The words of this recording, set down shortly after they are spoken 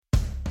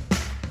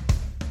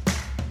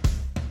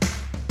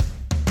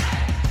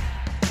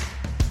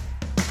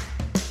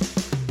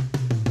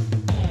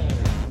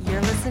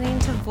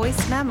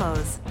Voice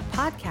Memos,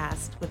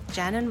 podcast with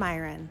Jenn and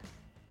Myron.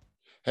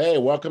 Hey,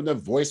 welcome to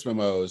Voice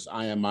Memos.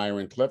 I am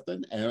Myron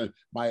Clifton, and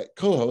my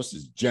co-host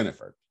is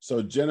Jennifer.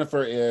 So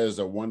Jennifer is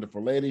a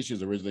wonderful lady.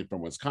 She's originally from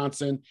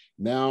Wisconsin,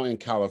 now in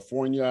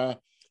California,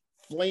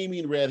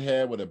 flaming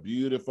redhead with a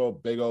beautiful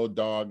big old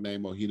dog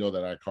named Mojito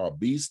that I call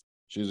Beast.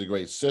 She's a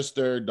great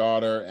sister,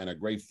 daughter, and a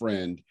great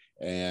friend,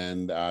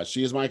 and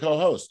she is my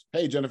co-host.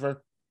 Hey,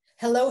 Jennifer.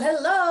 Hello,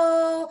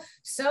 hello.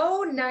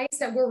 So nice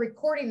that we're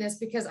recording this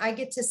because I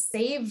get to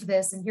save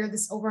this and hear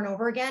this over and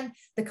over again,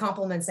 the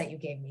compliments that you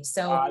gave me.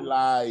 So I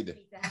lied.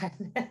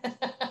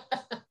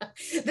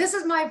 This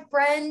is my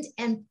friend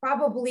and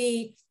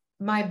probably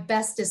my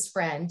bestest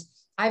friend.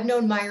 I've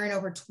known Myron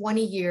over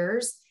 20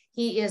 years.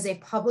 He is a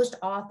published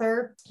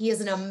author. He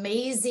is an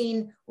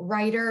amazing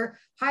writer,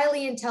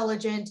 highly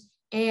intelligent.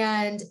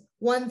 And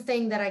one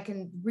thing that I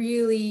can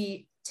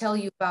really tell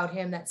you about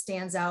him that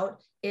stands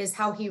out is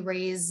how he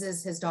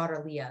raises his daughter,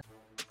 Leah.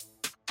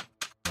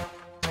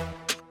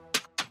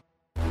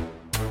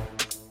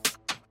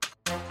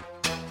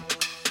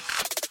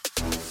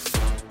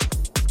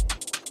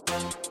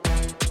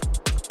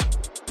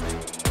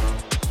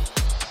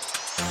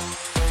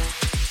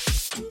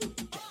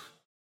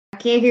 I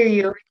can't hear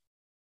you.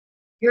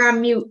 You're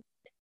on mute.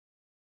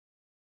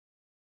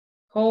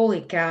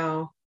 Holy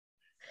cow.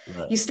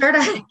 Right. You start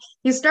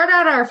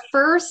out our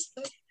first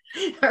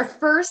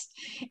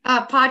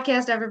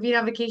podcast after being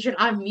on vacation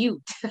on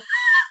mute.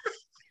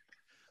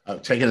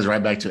 Taking us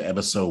right back to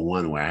episode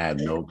 1 where I had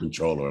no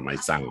control over my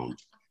sound.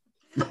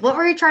 What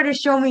were you trying to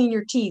show me in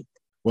your teeth?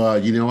 Well,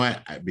 you know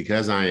what?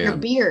 Because I am... Your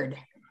beard.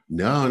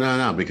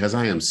 No. Because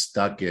I am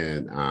stuck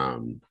in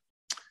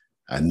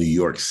New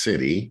York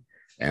City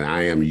and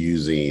I am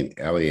using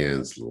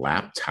Elian's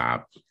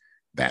laptop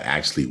that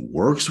actually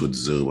works with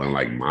Zoom,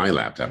 unlike my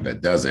laptop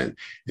that doesn't.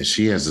 And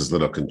she has this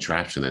little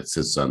contraption that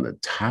sits on the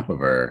top of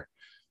her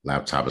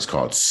laptop. It's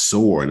called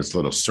Soar, and it's a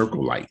little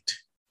circle light.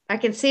 I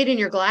can see it in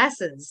your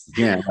glasses.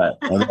 Yeah,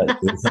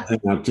 there's something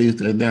on our tooth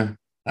right there.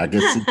 I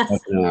can see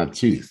something on our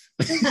tooth.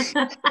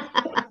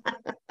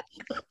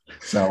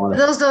 So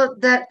those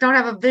that don't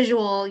have a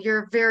visual,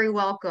 you're very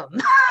welcome.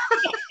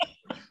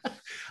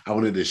 I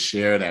wanted to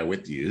share that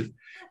with you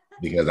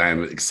because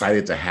I'm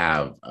excited to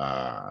have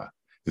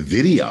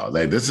video.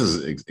 Like, this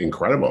is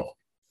incredible.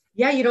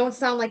 Yeah, you don't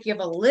sound like you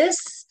have a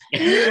list.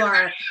 You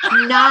are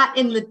not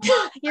in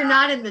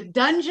the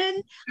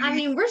dungeon. I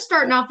mean, we're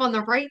starting off on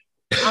the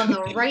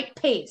right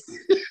pace.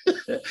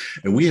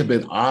 And we have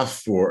been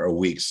off for a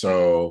week.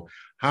 So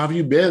how have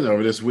you been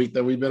over this week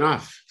that we've been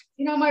off?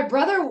 You know, my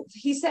brother,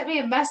 he sent me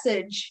a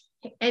message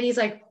and he's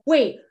like,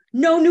 wait,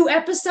 no new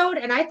episode?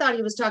 And I thought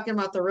he was talking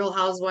about the Real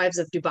Housewives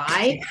of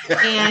Dubai.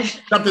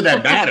 And something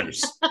that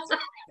matters.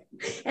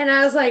 And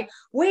I was like,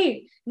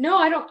 wait, no,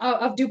 I don't,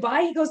 of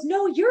Dubai? He goes,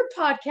 no, your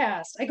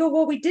podcast. I go,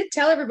 well, we did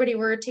tell everybody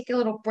we're taking a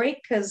little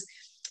break because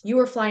you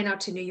were flying out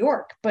to New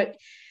York. But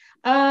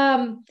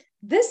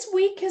this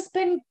week has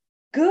been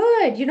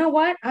good. You know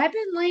what? I've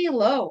been laying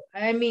low.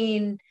 I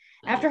mean,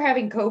 after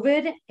having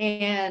COVID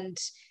and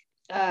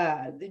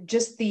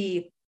just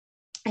the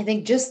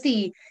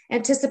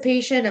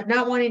anticipation of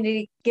not wanting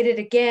to get it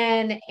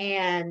again,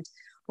 and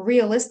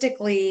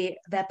realistically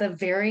that the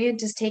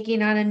variant is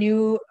taking on a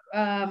new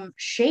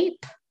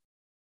shape.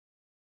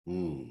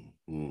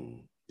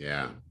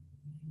 Yeah,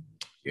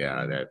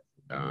 that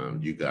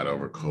you got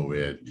over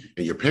COVID.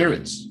 And your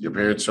parents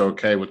are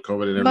okay with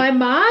COVID and everything? My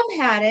mom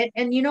had it,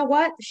 and you know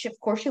what? Of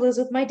course, she lives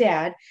with my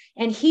dad,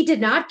 and he did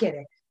not get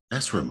it.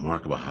 That's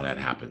remarkable how that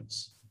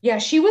happens. Yeah,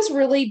 she was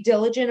really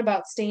diligent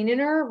about staying in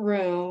her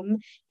room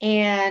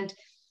and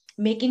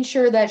making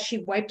sure that she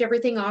wiped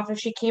everything off if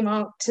she came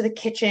out to the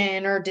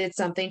kitchen or did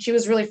something. She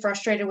was really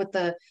frustrated with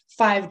the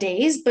 5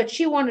 days, but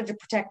she wanted to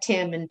protect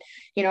him. And,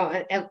 you know,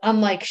 and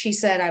unlike she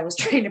said, I was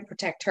trying to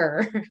protect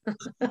her.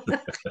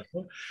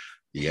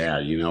 Yeah,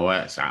 you know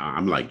what? So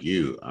I'm like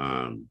you.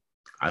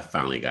 I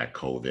finally got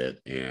COVID,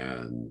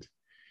 and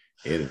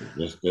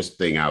this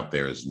thing out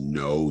there is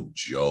no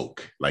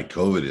joke. Like,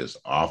 COVID is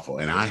awful.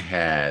 And I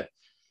had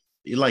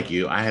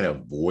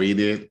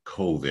avoided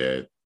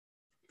COVID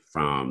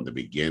from the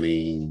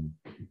beginning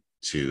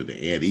to the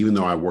end, even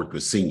though I worked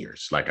with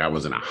seniors. Like, I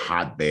was in a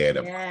hotbed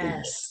of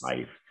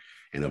life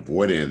and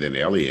avoiding it. And then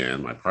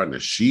Eliane, my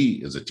partner,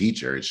 she is a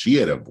teacher, and she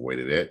had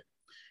avoided it.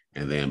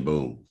 And then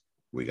boom,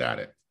 we got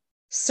it.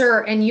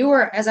 Sir, and you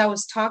were, as I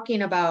was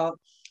talking about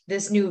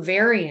this new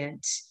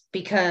variant,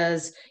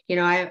 because, you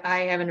know, I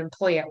have an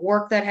employee at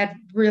work that had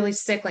really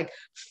sick, like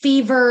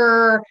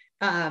fever,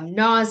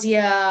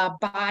 nausea,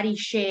 body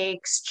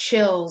shakes,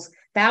 chills.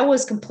 That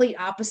was complete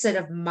opposite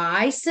of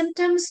my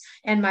symptoms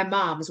and my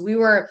mom's. We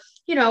were,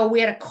 you know, we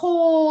had a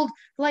cold,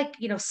 like,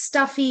 you know,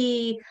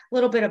 stuffy, a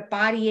little bit of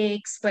body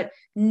aches, but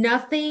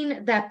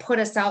nothing that put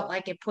us out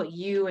like it put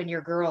you and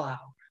your girl out.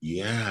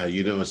 Yeah,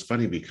 you know, it's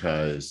funny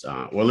because,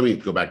 well, let me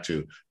go back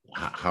to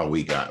how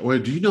we got. Well,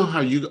 do you know how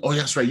you? Oh,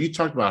 that's right. You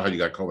talked about how you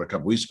got COVID a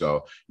couple weeks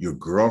ago. Your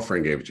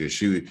girlfriend gave it to you.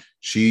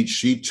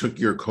 She took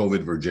your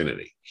COVID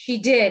virginity. She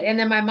did, and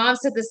then my mom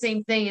said the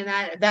same thing, and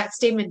that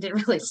statement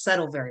didn't really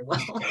settle very well.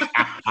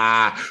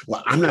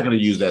 Well, I'm not going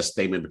to use that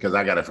statement because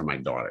I got it from my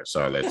daughter.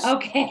 So let's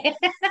Okay.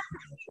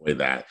 with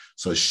that.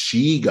 So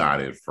she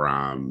got it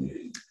from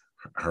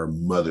her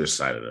mother's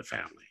side of the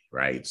family,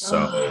 right?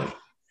 So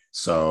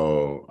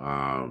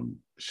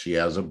she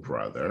has a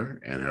brother,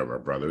 and her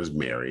brother is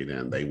married,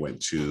 and they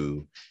went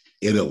to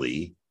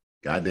Italy,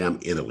 goddamn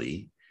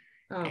Italy.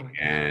 Oh,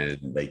 and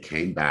they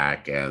came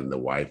back, and the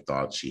wife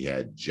thought she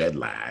had jet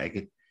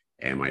lag.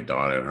 And my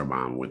daughter and her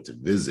mom went to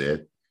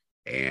visit,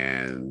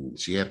 and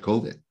she had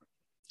COVID.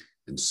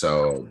 And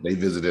so they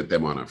visited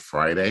them on a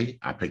Friday.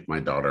 I picked my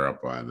daughter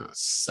up on a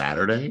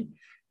Saturday.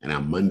 And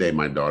on Monday,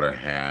 my daughter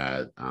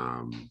had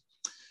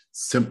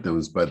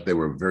symptoms, but they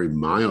were very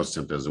mild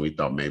symptoms. And we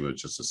thought maybe it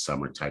was just a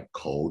summer type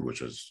cold,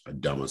 which was a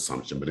dumb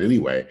assumption. But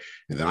anyway,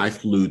 and then I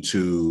flew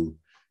to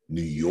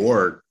New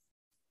York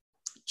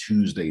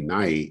Tuesday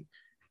night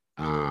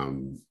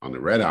on the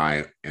red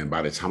eye. And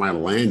by the time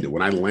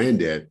when I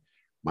landed,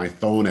 my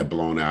phone had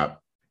blown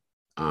up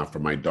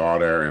from my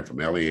daughter and from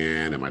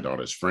Eliane and my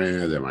daughter's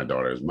friends and my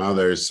daughter's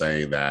mother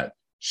saying that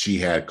she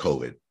had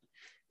COVID.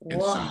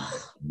 And so,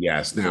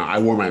 yes, now I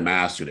wore my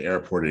mask to the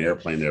airport and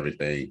airplane and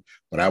everything,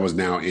 but I was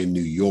now in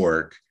New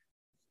York,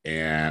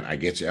 and I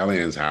get to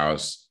Eliane's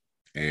house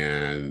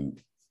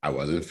and I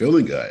wasn't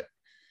feeling good.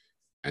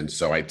 And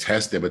so I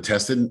tested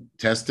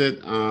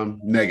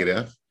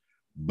negative,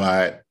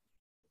 but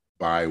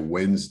by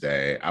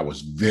Wednesday, I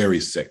was very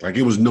sick. Like,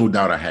 it was no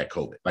doubt I had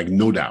COVID, like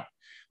no doubt.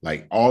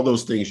 Like all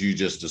those things you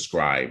just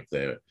described,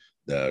 the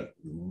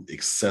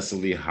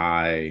excessively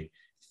high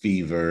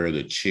fever,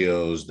 the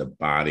chills, the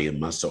body and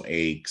muscle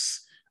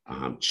aches,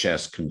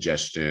 chest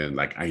congestion,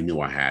 like I knew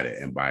I had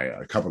it. And by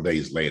a couple of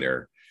days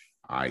later,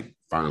 I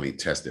finally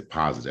tested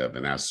positive.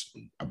 And that's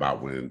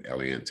about when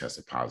Eliane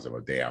tested positive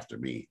a day after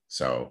me.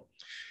 So,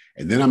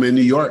 and then I'm in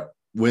New York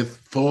with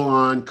full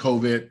on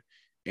COVID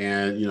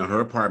and, her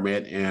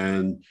apartment,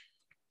 and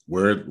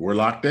we're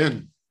locked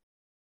in.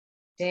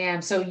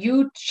 Damn. So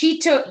you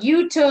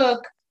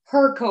took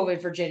her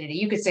COVID virginity.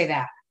 You could say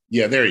that.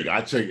 Yeah, there you go.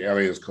 I took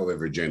Eliane's COVID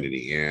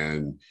virginity,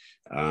 and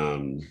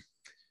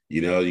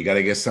you got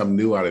to get something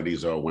new out of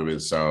these old women.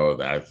 So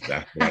that's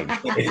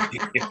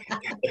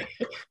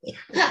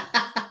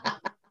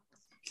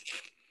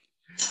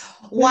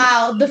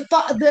Wow. One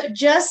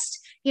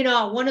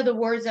of the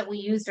words that we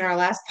used in our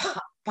last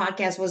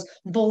podcast was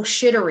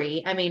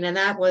bullshittery. I mean, and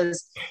that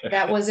was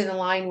in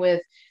line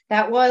with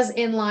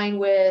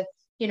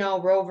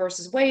Roe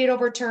versus Wade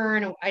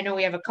overturn. I know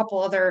we have a couple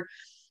other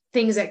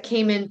things that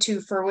came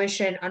into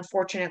fruition,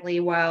 unfortunately,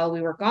 while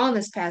we were gone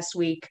this past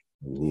week.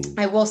 Mm-hmm.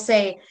 I will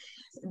say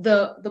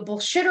the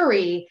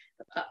bullshittery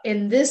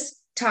in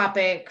this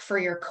topic for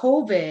your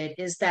COVID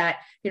is that,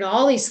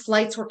 all these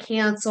flights were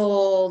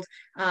canceled.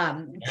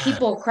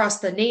 People across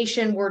the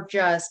nation were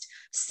just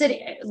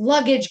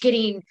luggage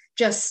getting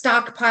just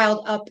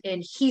stockpiled up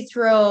in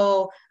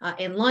Heathrow,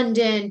 in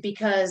London,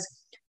 because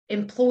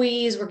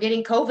employees were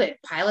getting COVID.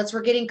 Pilots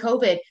were getting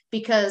COVID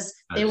because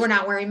they were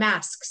not wearing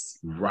masks.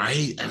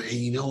 Right. And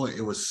you know what?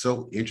 It was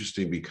so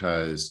interesting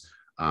because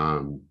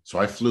so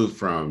I flew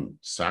from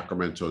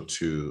Sacramento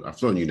I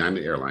flew on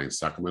United Airlines,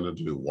 Sacramento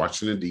to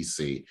Washington,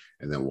 D.C.,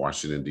 and then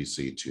Washington,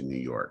 D.C. to New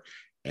York.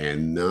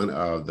 And none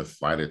of the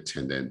flight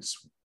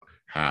attendants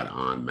had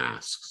on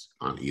masks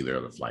on either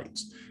of the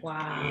flights.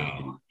 Wow.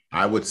 And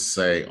I would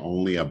say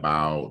only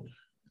about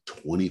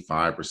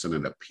 25%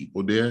 of the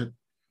people did.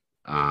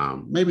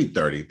 Maybe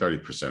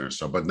 30% or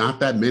so, but not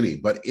that many.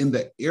 But in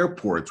the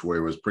airports where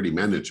it was pretty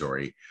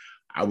mandatory,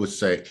 I would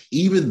say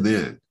even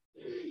then,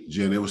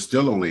 Jen, it was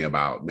still only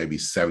about maybe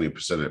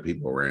 70% of the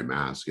people were wearing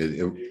masks.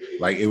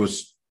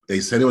 They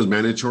said it was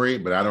mandatory,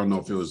 but I don't know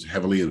if it was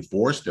heavily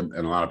enforced, and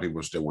a lot of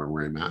people still weren't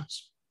wearing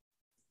masks.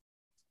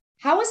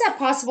 How is that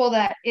possible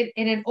that in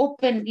an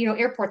open,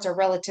 airports are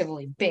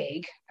relatively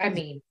big? I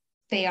mean,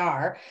 they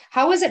are.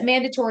 How is it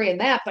mandatory in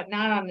that, but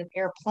not on an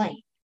airplane?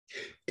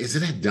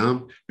 Isn't it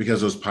dumb? Because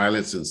those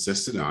pilots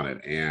insisted on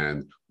it.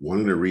 And one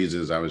of the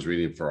reasons I was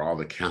reading for all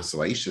the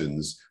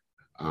cancellations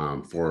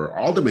for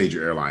all the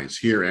major airlines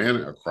here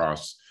and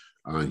across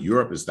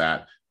Europe is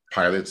that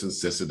pilots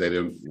insisted they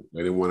didn't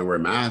want to wear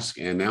masks.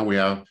 And now we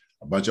have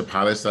a bunch of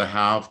pilots that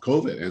have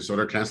COVID, and so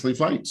they're canceling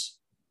flights.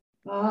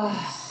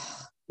 Oh.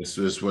 This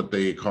is what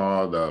they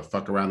call the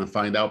fuck around and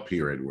find out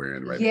period we're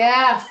in right now.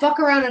 Yeah, fuck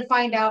around and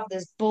find out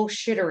this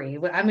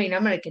bullshittery. I mean,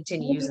 I'm going to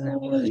continue using that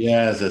word.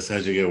 Yes, that's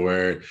such a good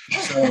word.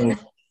 So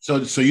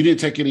So you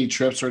didn't take any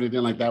trips or anything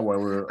like that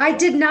where I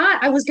did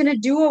not. I was going to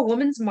do a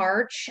women's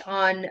march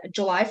on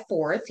July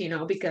 4th,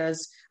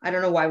 because I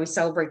don't know why we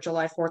celebrate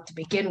July 4th to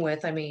begin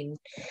with. I mean,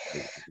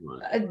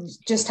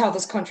 just how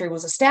this country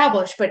was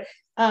established. But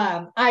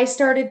I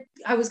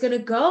was going to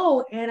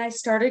go and I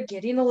started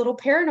getting a little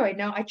paranoid.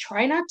 Now, I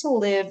try not to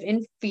live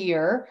in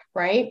fear,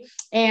 right?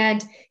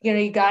 And,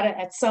 you got to,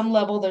 at some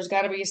level, there's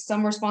got to be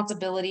some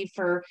responsibility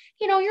for,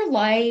 your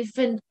life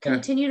and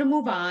continue to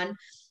move on.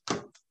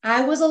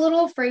 I was a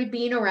little afraid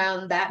being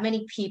around that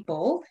many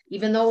people,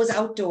 even though it was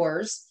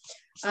outdoors,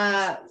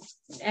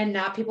 and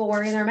not people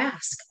wearing their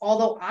mask.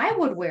 Although I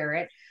would wear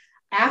it.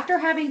 After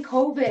having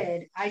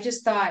COVID, I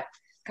just thought,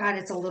 God,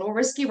 it's a little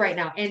risky right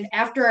now. And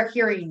after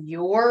hearing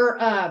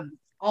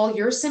all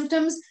your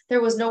symptoms,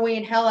 there was no way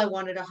in hell I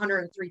wanted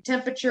 103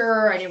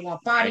 temperature. I didn't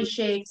want body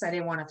shakes. I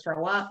didn't want to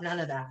throw up. None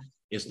of that.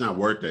 It's not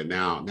worth it.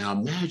 Now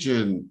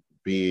imagine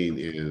being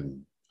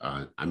in,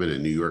 I'm in a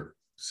New York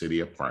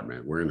City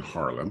apartment. We're in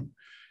Harlem.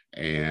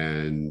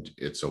 And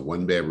it's a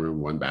 1-bedroom,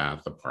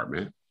 1-bath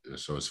apartment.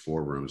 So it's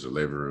 4 rooms, a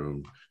living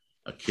room,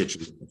 a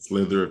kitchen, a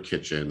slither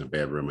kitchen, a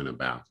bedroom, and a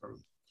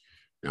bathroom.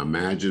 Now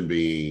imagine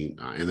being,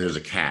 and there's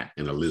a cat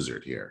and a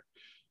lizard here.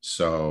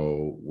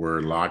 So we're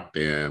locked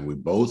in. We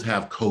both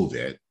have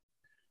COVID,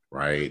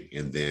 right?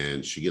 And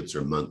then she gets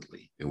her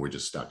monthly, and we're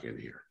just stuck in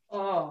here.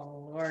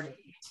 Oh, Lordy.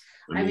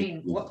 I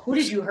mean, who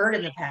did you hurt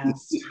in the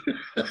past?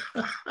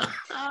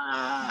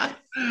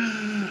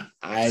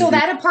 So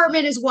that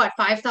apartment is what,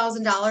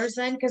 $5,000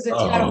 then? Because it's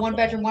got a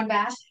 1-bedroom,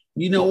 1-bath?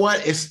 You know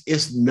what?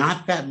 It's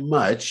not that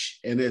much,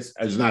 and it's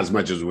not as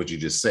much as what you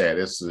just said.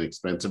 It's an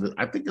expensive.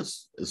 I think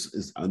it's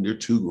under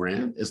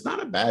 $2,000. It's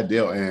not a bad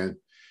deal, and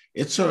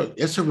it's a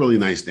really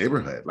nice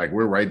neighborhood. Like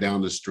we're right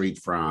down the street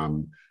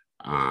from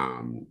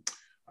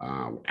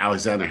where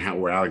Alexander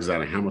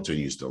Hamilton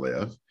used to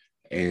live,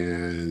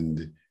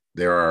 and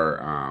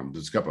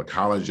there's a couple of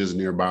colleges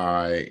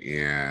nearby,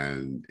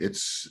 and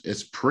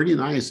it's pretty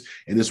nice.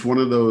 And it's one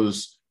of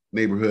those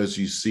neighborhoods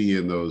you see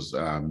in those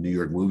New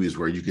York movies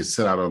where you can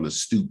sit out on the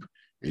stoop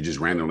and just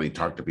randomly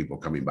talk to people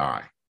coming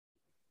by.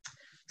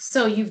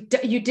 So you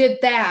did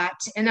that,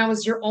 and that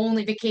was your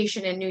only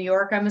vacation in New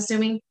York, I'm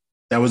assuming?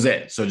 That was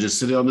it. So just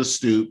sitting on the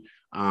stoop,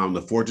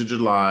 the 4th of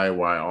July,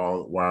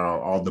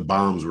 while all the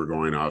bombs were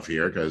going off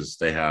here,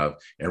 because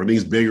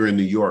everything's bigger in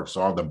New York,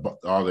 so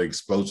all the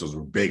explosives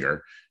were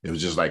bigger. It was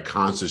just like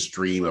constant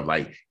stream of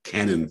like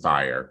cannon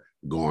fire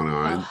going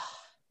on.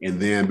 And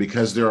then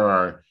because there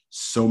are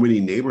so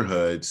many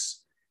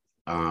neighborhoods,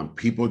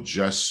 people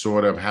just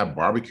sort of have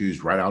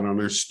barbecues right out on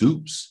their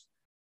stoops,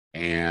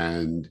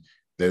 and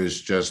there's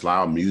just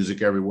loud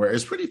music everywhere.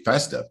 It's pretty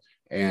festive.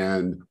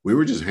 And we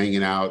were just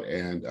hanging out,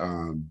 and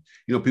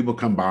people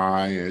come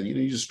by, and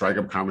you just strike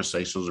up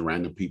conversations with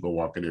random people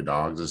walking their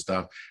dogs and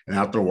stuff. And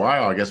after a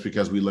while, I guess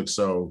because we look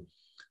so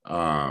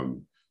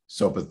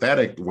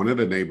pathetic, one of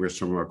the neighbors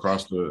from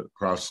across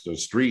the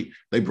street,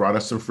 they brought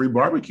us some free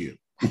barbecue.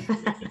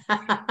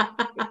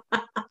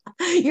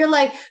 You're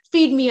like,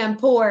 feed me, I'm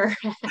poor.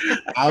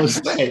 I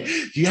was like,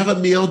 do you have a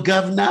meal,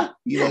 governor?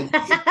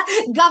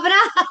 Governor.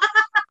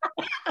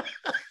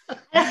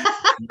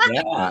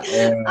 Yeah.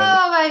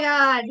 Oh my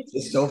God.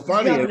 It's so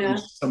funny.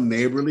 Some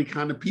neighborly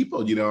kind of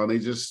people, and they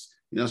just,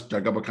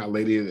 struck up a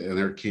lady and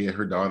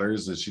her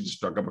daughters, and she just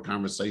struck up a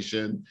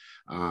conversation,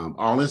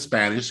 all in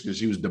Spanish because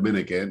she was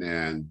Dominican,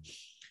 and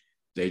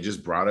they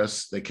just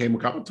they came a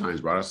couple of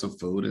times, brought us some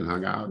food and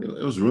hung out.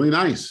 It was really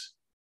nice.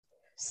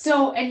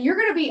 So, and you're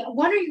going to be,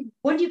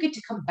 when do you get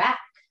to come back?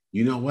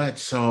 You know what?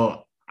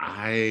 So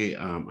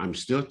I'm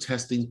still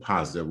testing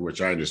positive,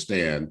 which I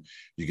understand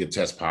you can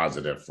test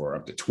positive for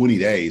up to 20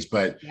 days,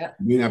 but it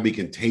may not be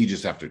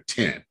contagious after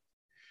 10.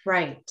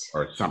 Right.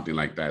 Or something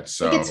like that.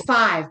 So I think it's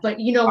 5,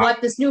 but you know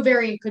what? This new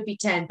variant could be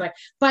 10, but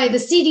by the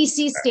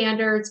CDC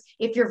standards,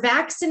 if you're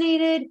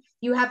vaccinated,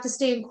 you have to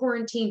stay in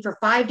quarantine for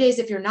 5 days.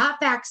 If you're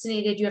not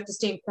vaccinated, you have to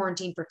stay in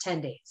quarantine for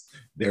 10 days.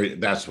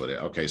 That's what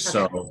okay.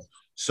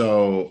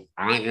 So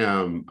I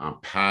am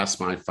past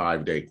my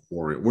 5-day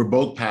quarantine. We're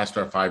both past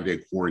our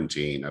 5-day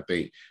quarantine. I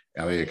think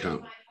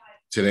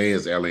today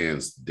is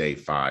Elian's day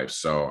 5.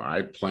 So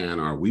we plan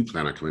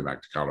on coming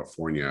back to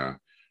California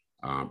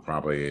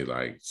probably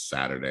like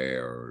Saturday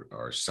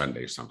or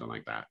Sunday, something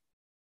like that.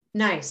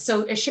 Nice.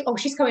 So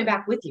she's coming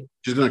back with you.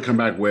 She's going to come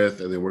back and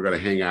then we're going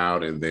to hang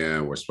out, and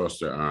then we're supposed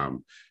to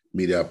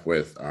meet up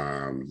with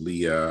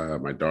Leah,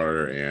 my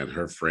daughter, and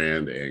her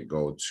friend, and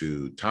go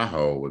to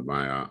Tahoe with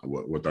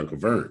with Uncle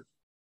Vern.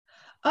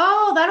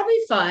 Oh, that'll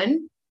be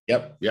fun.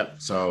 Yep.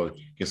 So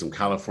get some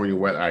California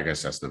weather. I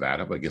guess that's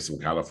Nevada, but get some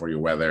California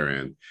weather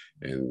and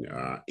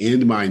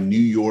end my New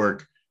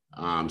York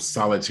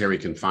solitary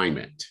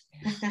confinement.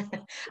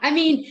 I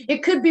mean,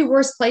 it could be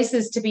worse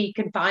places to be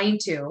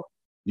confined to.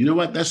 You know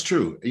what? That's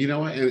true. You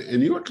know what? And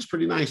New York is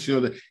pretty nice.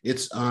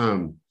 It's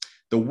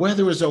the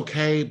weather is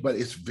okay, but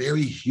it's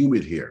very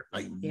humid here.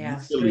 Like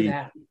really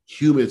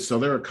humid. So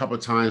there are a couple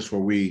of times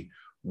where we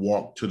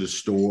walk to the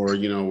store,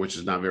 which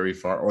is not very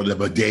far, or the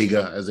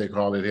bodega as they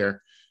call it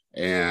here,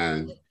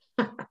 and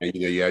And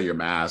you have your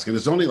mask, and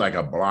it's only like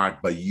a block,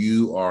 but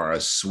you are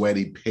a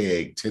sweaty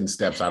pig 10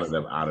 steps out of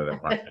the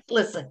park.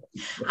 Listen,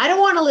 I don't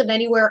want to live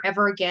anywhere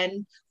ever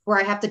again where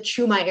I have to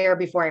chew my air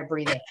before I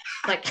breathe it.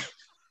 Like,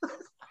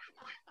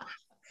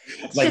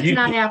 it's Like just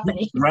not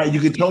happening. Right. You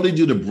could totally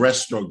do the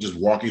breaststroke just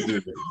walking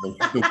through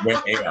the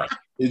wet air.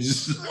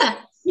 It's just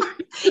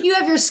You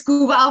have your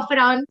scuba outfit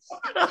on.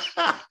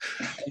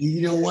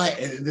 You know what?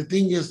 And the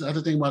thing is, the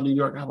other thing about New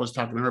York, I was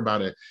talking to her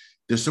about it.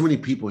 There's so many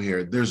people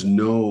here. There's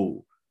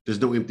no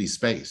empty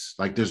space.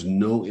 Like there's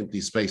no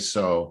empty space.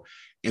 So,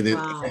 and then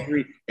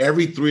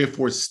every 3 or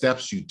 4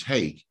 steps you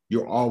take,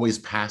 you're always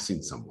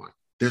passing someone.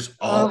 There's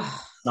always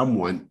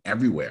someone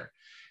everywhere.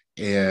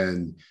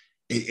 And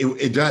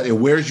it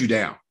wears you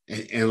down.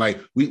 And like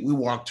we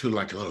walked to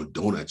like a little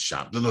donut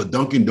shop, the little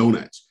Dunkin'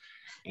 Donuts.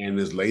 And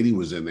this lady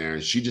was in there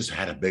and she just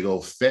had a big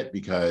old fit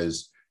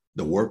because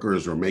the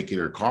workers were making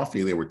her coffee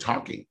and they were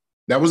talking.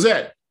 That was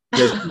it.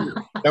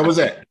 That was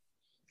it.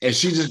 And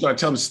she just started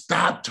telling me,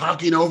 stop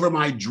talking over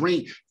my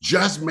drink.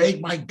 Just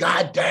make my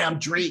goddamn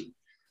drink.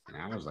 And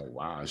I was like,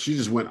 wow. She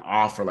just went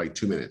off for like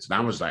 2 minutes. And I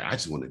was like, I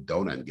just want a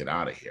donut and get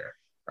out of here.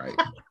 Right.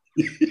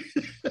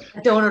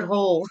 A donut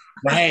hole.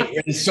 Right.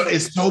 And so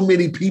it's so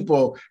many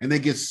people and they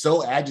get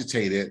so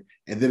agitated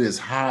and then it's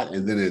hot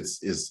and then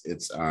it's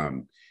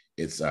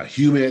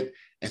humid.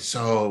 And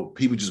so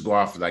people just go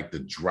off like the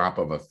drop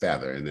of a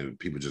feather and then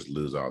people just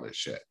lose all their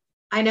shit.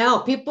 I know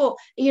people,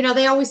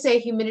 they always say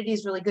humidity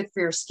is really good for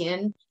your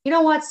skin. You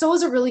know what? So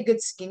is a really good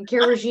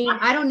skincare regime.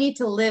 I don't need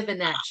to live in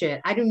that shit.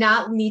 I do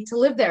not need to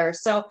live there.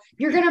 So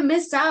you're going to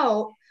miss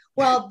out.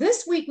 Well,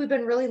 this week we've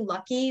been really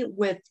lucky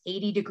with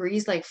 80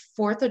 degrees, like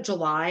 4th of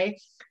July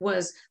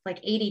was like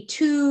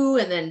 82.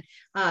 And then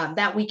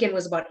that weekend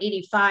was about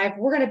 85.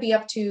 We're going to be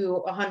up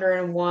to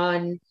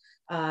 101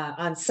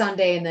 on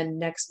Sunday. And then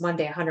next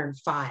Monday,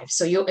 105.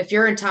 So if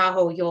you're in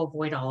Tahoe, you'll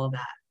avoid all of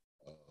that.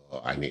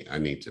 Oh, I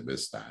need to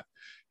miss that.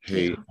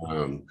 Hey,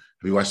 have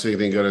you watched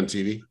anything good on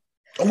TV?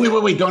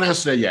 Oh, wait, don't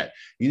answer that yet.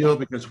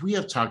 Because we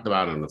have talked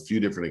about on a few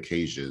different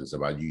occasions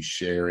about you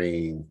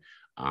sharing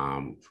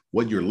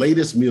what your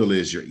latest meal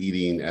is you're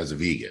eating as a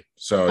vegan.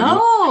 So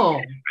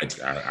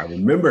I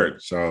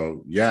remembered.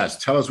 So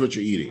yes, tell us what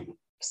you're eating.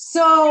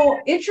 So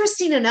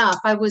interesting enough,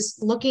 I was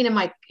looking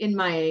in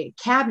my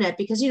cabinet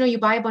because, you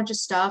buy a bunch of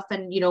stuff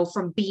and,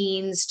 from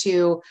beans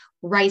to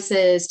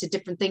rices to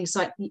different things.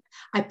 So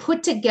I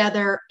put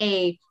together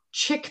a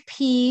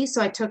chickpea.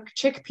 So I took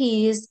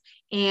chickpeas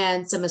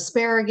and some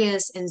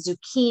asparagus and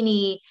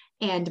zucchini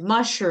and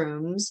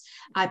mushrooms.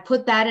 I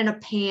put that in a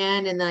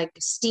pan and like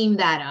steam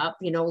that up,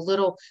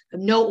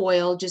 no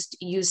oil, just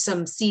use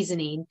some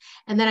seasoning.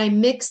 And then I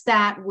mixed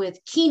that with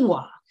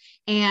quinoa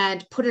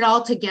and put it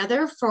all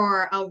together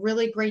for a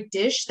really great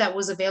dish that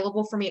was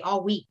available for me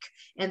all week.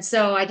 And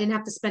so I didn't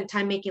have to spend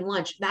time making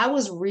lunch. That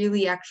was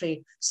really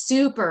actually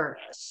super,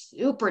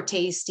 super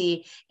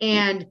tasty.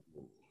 And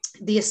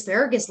the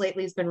asparagus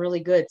lately has been really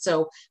good.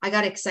 So I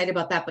got excited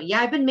about that. But yeah,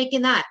 I've been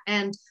making that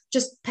and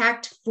just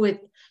packed with,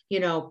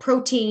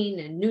 protein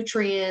and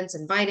nutrients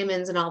and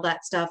vitamins and all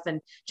that stuff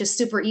and just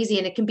super easy.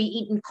 And it can be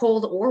eaten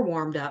cold or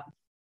warmed up.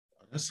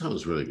 That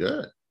sounds really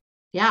good.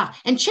 Yeah.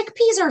 And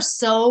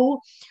chickpeas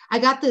I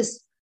got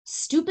this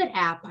stupid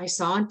app I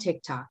saw on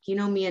TikTok,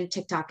 me and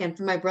TikTok. And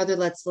for my brother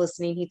that's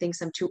listening, he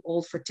thinks I'm too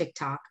old for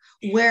TikTok,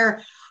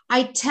 where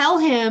I tell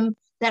him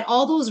that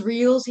all those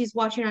reels he's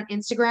watching on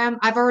Instagram,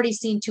 I've already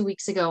seen 2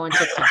 weeks ago on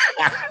TikTok.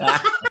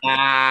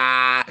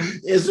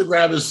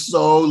 Instagram is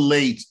so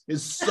late.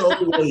 It's so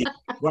late.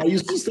 Well, you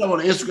see stuff on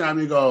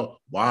Instagram, you go,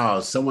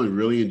 wow, someone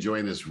really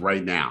enjoying this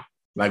right now.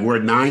 Like we're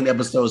 9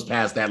 episodes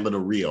past that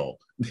little reel.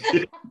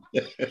 Because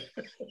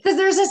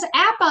there's this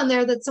app on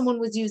there that someone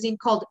was using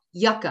called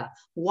Yucca,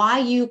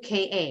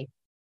 Yuka.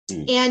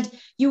 And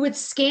you would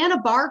scan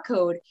a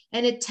barcode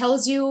and it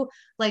tells you,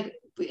 like,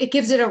 it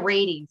gives it a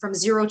rating from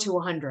 0 to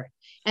 100.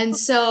 And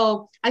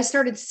so I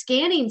started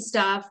scanning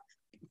stuff,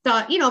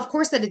 thought, of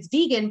course that it's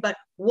vegan, but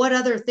what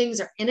other things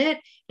are in it?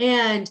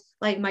 And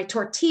like my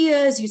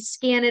tortillas, you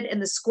scan it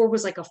and the score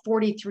was like a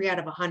 43 out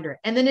of 100.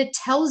 And then it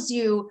tells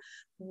you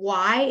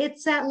why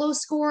it's that low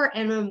score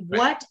and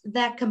what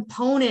that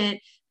component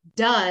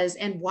does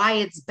and why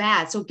it's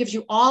bad. So it gives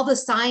you all the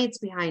science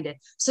behind it.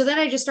 So then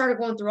I just started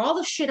going through all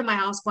the shit in my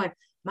house going,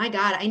 my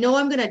God, I know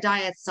I'm going to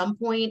die at some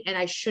point and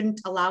I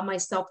shouldn't allow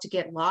myself to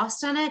get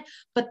lost on it.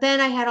 But then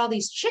I had all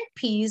these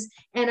chickpeas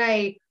and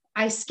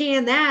I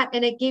scanned that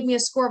and it gave me a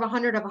score of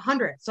 100 of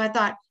 100. So I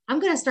thought, I'm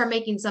going to start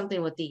making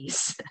something with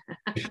these.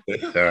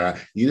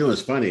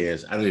 What's funny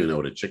is I don't even know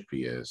what a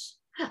chickpea is.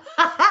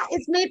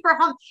 It's made for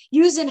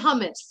using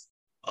hummus.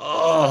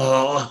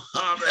 Oh,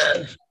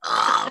 hummus.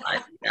 Oh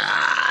my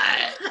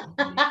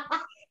God.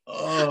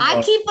 Oh. I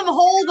keep them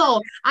whole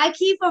though. I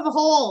keep them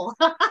whole.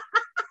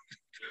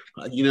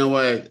 You know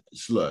what?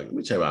 Look, let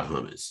me tell you about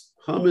hummus.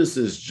 Hummus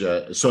is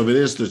just, so if it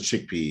is the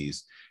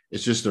chickpeas,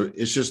 it's just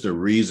a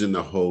reason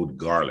to hold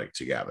garlic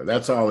together.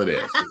 That's all it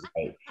is.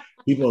 Like,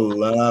 people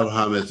love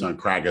hummus on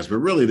crackers, but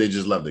really they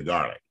just love the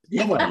garlic.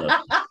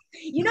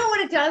 You know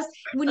what it does?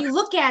 When you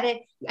look at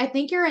it, I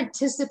think you're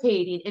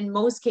anticipating in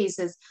most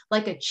cases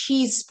like a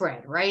cheese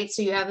spread, right?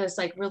 So you have this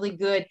like really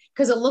good,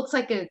 because it looks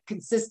like a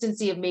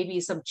consistency of maybe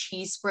some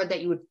cheese spread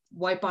that you would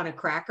wipe on a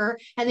cracker.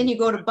 And then you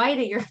go to bite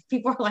it, your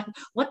people are like,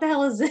 what the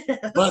hell is this?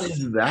 What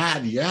is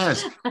that?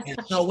 Yes. And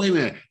so wait a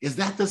minute. Is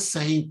that the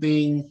same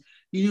thing?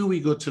 We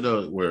go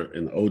to where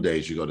in the old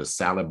days, you go to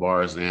salad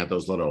bars and they have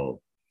those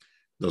little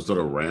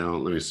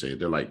round, let me see,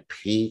 they're like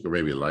pink or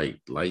maybe light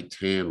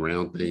tan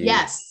round things.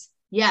 Yes.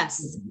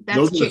 That's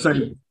those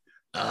chickpea.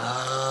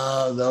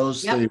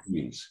 Those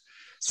things.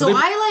 So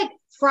I like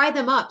fry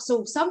them up.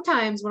 So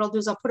sometimes what I'll do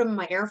is I'll put them in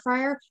my air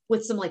fryer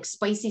with some like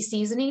spicy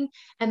seasoning,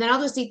 and then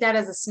I'll just eat that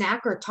as a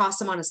snack or toss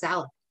them on a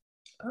salad.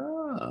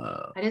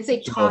 I didn't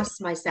say toss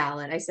my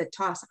salad. I said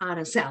toss on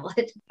a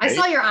salad. I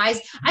saw your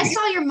eyes. I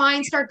saw your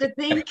mind start to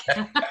think.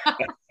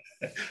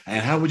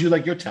 And how would you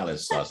like your salad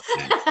sauce?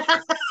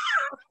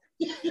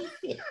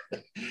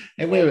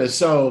 And wait a minute.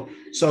 So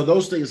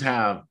those things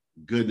have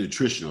good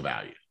nutritional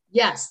value.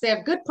 Yes, they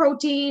have good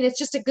protein. It's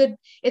just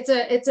it's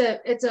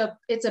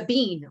a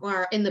bean,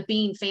 or in the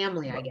bean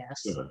family, I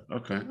guess.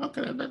 Okay.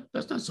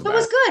 That's not so It bad.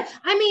 was good.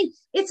 I mean,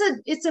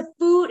 it's a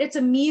food, it's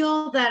a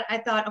meal that I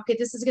thought, okay,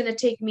 this is going to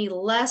take me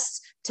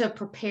less to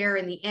prepare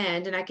in the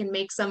end, and I can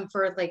make some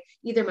for like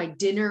either my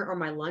dinner or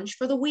my lunch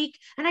for the week.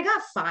 And I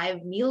got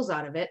 5 meals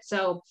out of it.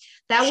 So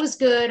that was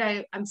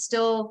good. I'm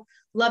still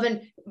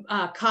loving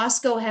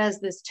Costco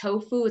has this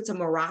tofu. It's a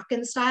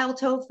Moroccan style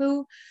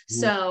tofu.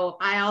 So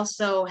I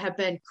also have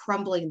been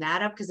crumbling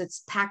that up because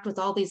it's packed with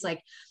all these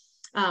like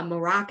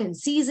Moroccan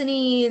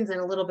seasonings and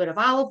a little bit of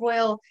olive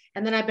oil.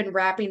 And then I've been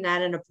wrapping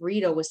that in a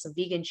burrito with some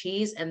vegan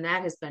cheese, and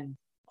that has been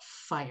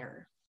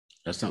fire.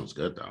 That sounds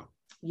good though.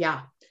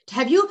 Yeah.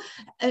 Have you,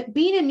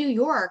 being in New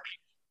York,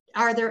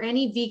 are there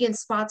any vegan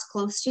spots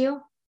close to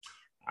you?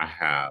 I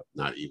have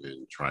not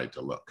even tried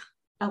to look.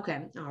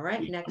 Okay. All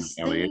right. Next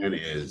thing. Elian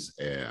is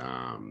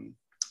a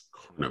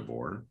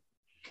carnivore.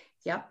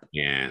 Yep.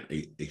 And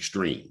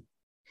extreme.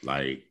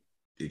 Like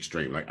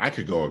I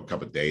could go a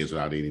couple of days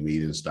without eating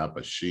meat and stuff,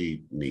 but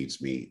she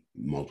needs meat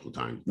multiple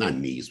times. Not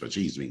needs, but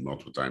she eats meat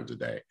multiple times a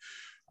day.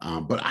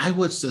 But I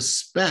would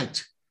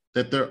suspect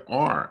that there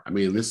are. I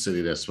mean, in this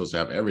city, they're supposed to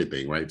have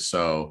everything, right?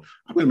 So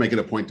I'm going to make it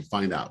a point to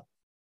find out.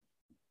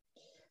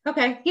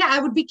 Okay. Yeah, I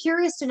would be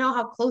curious to know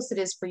how close it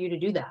is for you to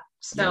do that.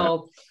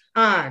 So,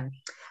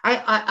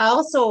 I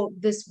also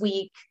this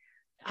week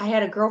I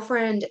had a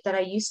girlfriend that I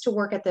used to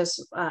work at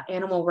this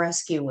animal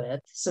rescue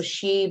with. So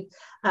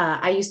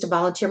I used to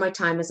volunteer my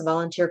time as a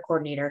volunteer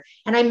coordinator,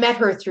 and I met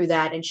her through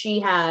that. And she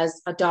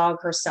has a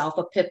dog herself,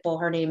 a pit bull.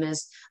 Her name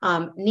is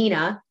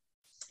Nina,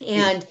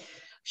 and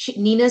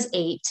Nina's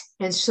 8.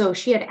 And so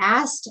she had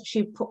asked,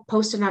 she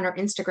posted on her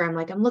Instagram,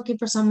 like, I'm looking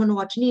for someone to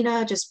watch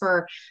Nina just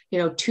for,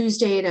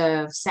 Tuesday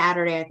to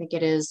Saturday, I think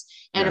it is.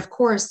 And of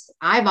course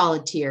I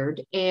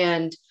volunteered.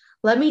 And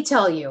let me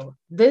tell you,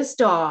 this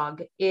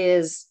dog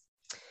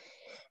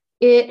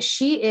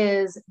she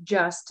is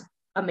just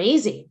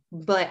amazing.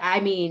 But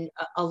I mean,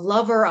 a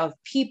lover of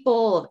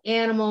people, of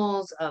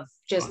animals, of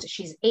just,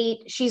 she's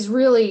 8. She's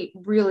really,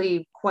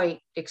 really quite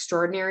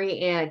extraordinary.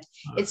 And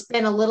it's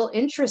been a little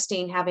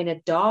interesting having a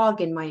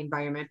dog in my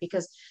environment,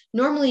 because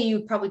normally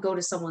you probably go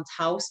to someone's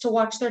house to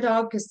watch their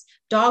dog, because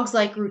dogs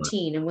like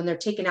routine. And when they're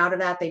taken out of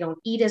that, they don't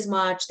eat as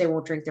much. They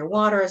won't drink their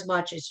water as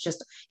much. It's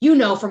just,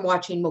 from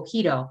watching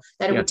Mojito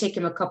that it would take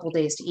him a couple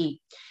days to eat.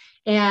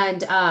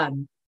 And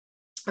I'm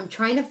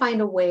trying to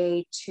find a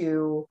way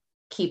to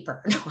keep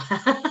her.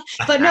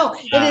 But no,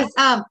 it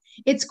is,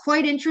 it's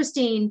quite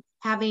interesting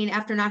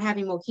after not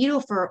having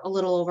Mojito for a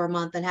little over a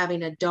month and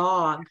having a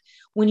dog,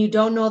 when you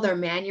don't know their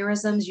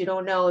mannerisms, you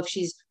don't know if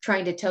she's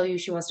trying to tell you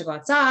she wants to go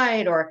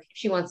outside, or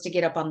she wants to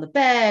get up on the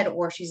bed,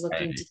 or she's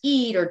looking to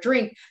eat or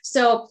drink.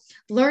 So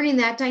learning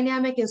that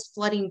dynamic is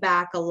flooding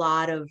back a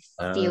lot of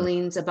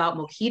feelings about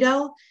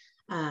Mojito.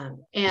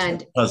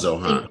 And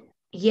puzzle, huh?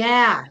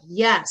 Yeah.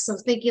 So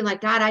thinking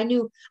like, God, I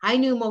knew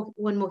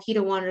when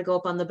Mojito wanted to go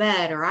up on the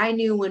bed, or I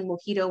knew when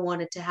Mojito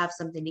wanted to have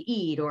something to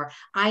eat, or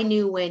I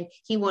knew when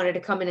he wanted to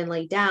come in and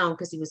lay down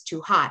because he was too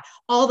hot.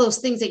 All those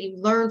things that you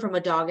learn from a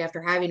dog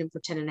after having him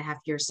for 10.5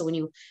 years. So when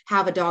you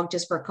have a dog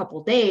just for a couple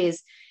of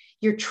days,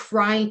 you're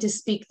trying to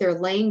speak their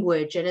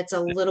language, and it's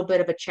a little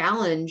bit of a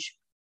challenge.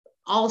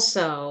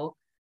 Also,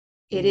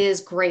 it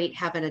is great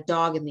having a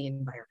dog in the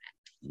environment.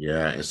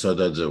 Yeah. And so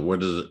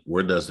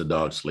where does the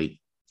dog sleep?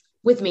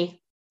 With me.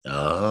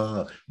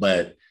 Oh,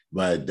 but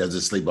does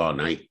it sleep all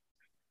night?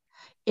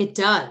 It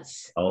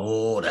does.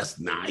 Oh, that's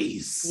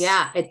nice.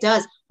 Yeah, it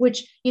does.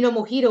 Which,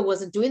 Mojito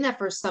wasn't doing that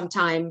for some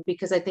time,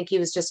 because I think he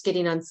was just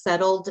getting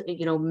unsettled,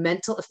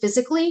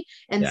 physically.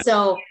 And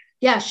so,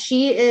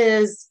 she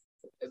is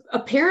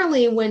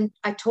apparently, when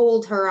I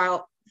told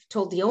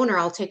the owner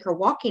I'll take her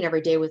walking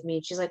every day with me,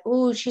 and she's like,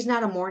 oh, she's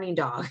not a morning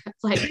dog.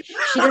 Like, she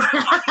doesn't.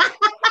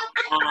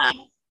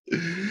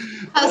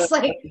 I was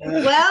like,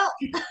 well,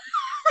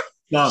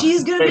 no,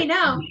 she's gonna be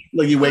now.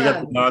 Look, you wake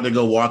up the dog to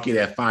go walking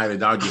at 5, and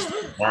the dog just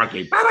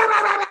barking.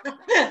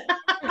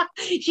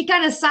 She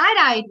kind of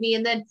side-eyed me,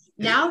 and then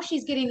now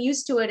she's getting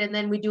used to it. And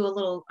then we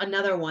do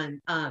another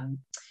one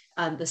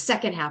the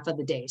second half of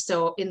the day.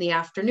 So in the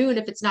afternoon,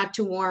 if it's not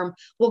too warm,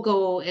 we'll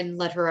go and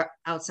let her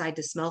outside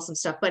to smell some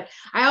stuff. But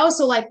I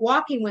also like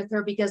walking with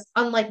her because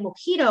unlike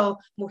Mojito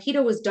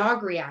was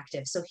dog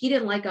reactive. So he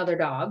didn't like other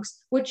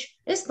dogs, which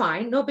is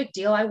fine. No big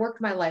deal. I worked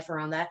my life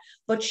around that,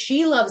 but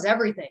she loves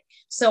everything.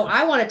 So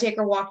I want to take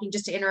her walking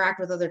just to interact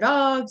with other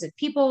dogs and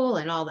people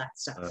and all that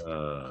stuff.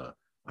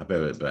 I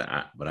bet,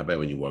 but I bet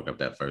when you woke up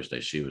that first day,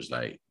 she was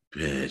like,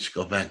 "Bitch,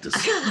 go back to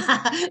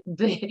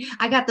sleep."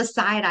 I got the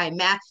side eye,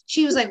 Matt.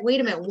 She was like, "Wait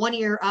a minute, one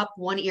ear up,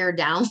 one ear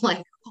down."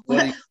 Like,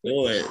 what are you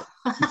doing?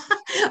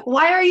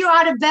 Why are you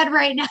out of bed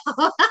right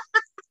now?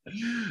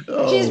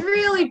 Oh. She's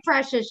really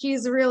precious.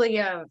 She's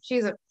really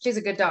she's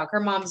a good dog. Her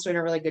mom's doing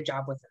a really good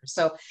job with her.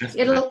 So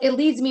it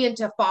leads me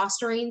into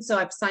fostering. So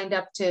I've signed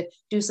up to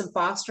do some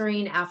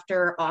fostering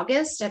after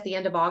August, at the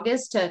end of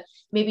August, to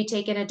maybe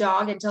take in a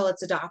dog until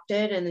it's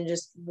adopted and then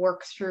just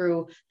work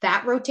through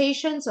that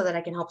rotation so that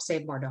I can help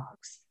save more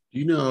dogs.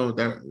 You know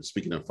that,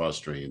 speaking of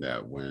fostering,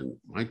 that when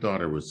my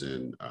daughter was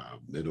in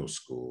middle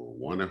school,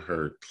 one of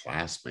her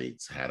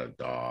classmates had a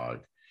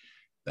dog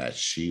that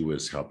she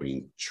was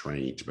helping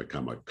train to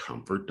become a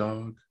comfort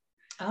dog.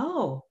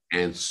 Oh.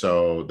 And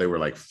so they were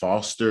like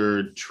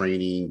fostered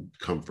training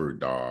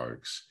comfort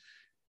dogs.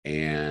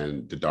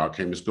 And the dog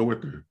came to school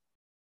with her.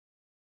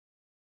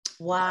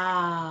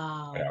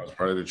 Wow. That was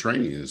part of the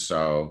training. And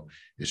so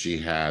she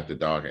had the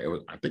dog,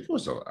 I think it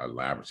was a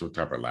Labrador, some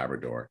type of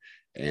Labrador.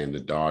 And the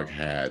dog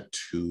had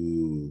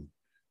 2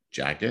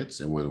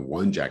 jackets. And when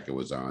one jacket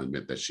was on, it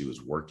meant that she was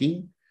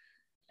working.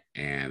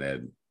 And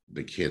then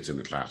the kids in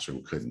the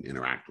classroom couldn't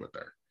interact with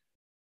her.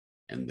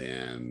 And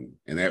then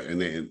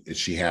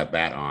she had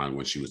that on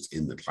when she was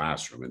in the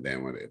classroom. And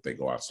then if they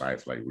go outside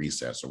for like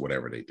recess or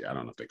whatever they did, I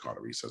don't know if they call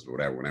it recess, but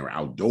whatever, whenever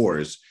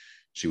outdoors,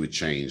 she would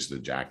change the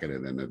jacket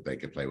and then they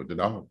could play with the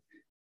dog.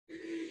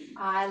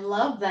 I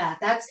love that.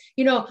 That's,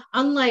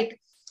 unlike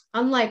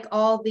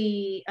all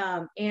the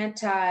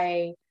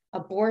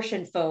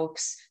anti-abortion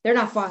folks, they're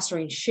not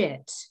fostering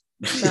shit.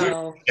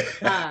 So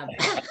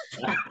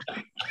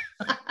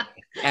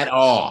At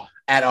all.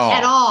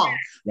 Right?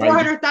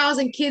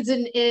 400,000 kids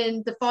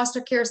in the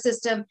foster care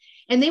system.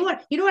 And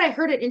what I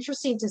heard, an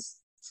interesting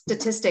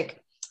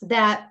statistic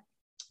that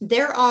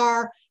there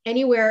are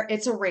anywhere,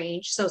 it's a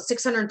range, so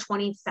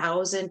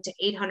 620,000 to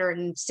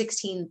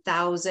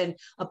 816,000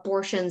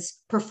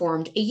 abortions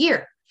performed a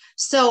year.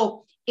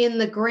 So in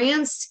the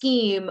grand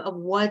scheme of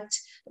what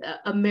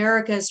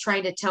America is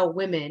trying to tell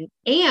women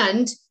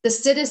and the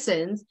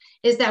citizens,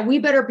 is that we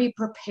better be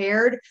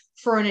prepared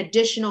for an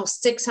additional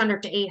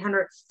 600 to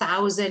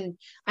 800,000.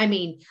 I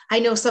mean, I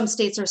know some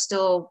states are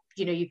still,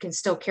 you can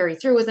still carry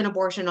through with an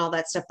abortion, all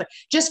that stuff, but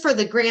just for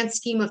the grand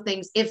scheme of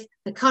things, if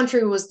the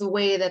country was the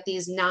way that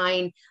these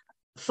 9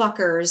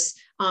 fuckers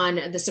on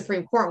the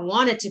Supreme Court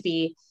wanted to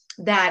be,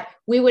 that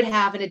we would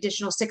have an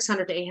additional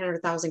 600 to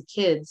 800,000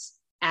 kids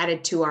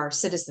added to our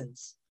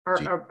citizens,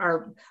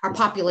 our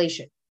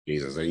population.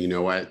 Jesus. And you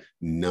know what?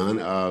 None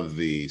of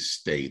the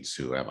states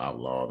who have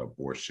outlawed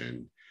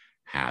abortion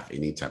have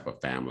any type of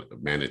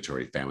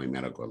mandatory family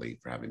medical leave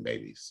for having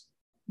babies.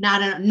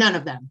 None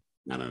of them.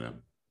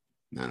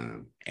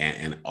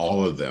 And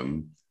all of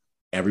them,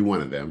 every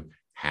one of them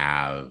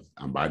have,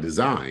 by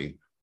design,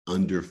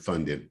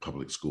 underfunded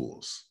public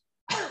schools.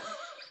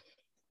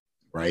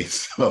 Right?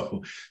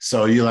 So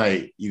you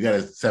got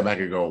to step back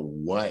and go,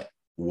 what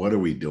are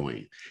we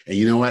doing? And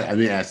you know what? I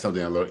mean, add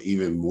something a little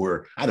even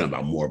more, I don't know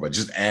about more, but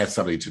just add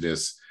something to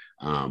this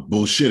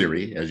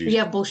bullshittery, as you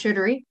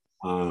bullshittery.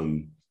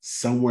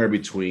 Somewhere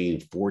between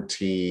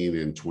 14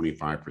 and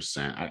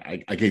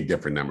 25%. I get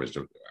different numbers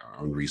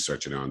on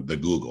researching on the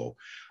Google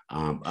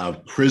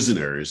of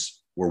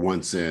prisoners were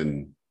once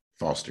in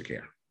foster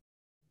care.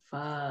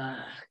 Fuck.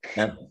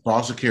 And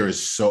foster care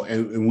is so,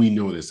 and we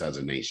know this as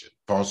a nation,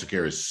 foster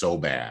care is so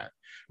bad.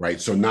 Right.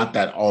 So not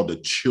that all the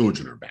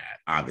children are bad,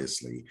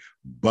 obviously,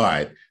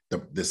 but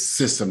the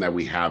system that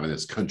we have in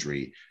this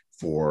country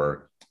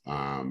for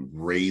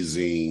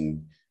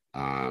raising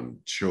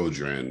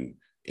children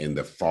in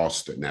that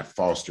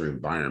foster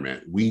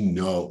environment, we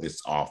know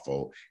it's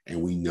awful.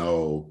 And we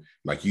know,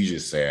 like you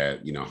just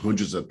said,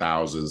 hundreds of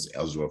thousands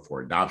eligible for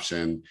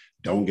adoption,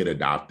 don't get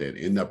adopted,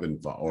 end up in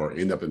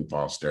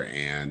foster.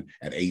 And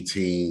at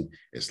 18,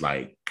 it's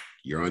like,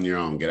 you're on your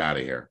own, get out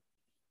of here.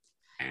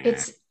 And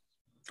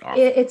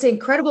it's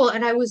incredible.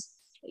 And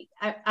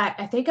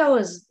I think I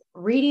was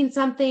reading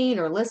something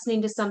or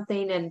listening to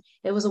something, and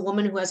it was a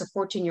woman who has a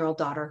 14-year-old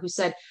daughter who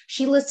said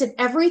she listed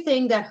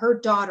everything that her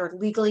daughter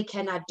legally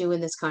cannot do in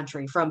this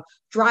country, from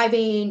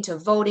driving to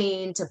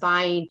voting to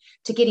buying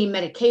to getting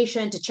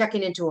medication to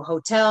checking into a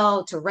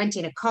hotel to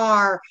renting a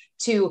car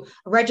to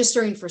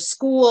registering for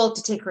school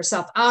to take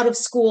herself out of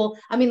school.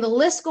 I mean, the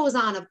list goes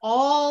on of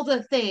all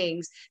the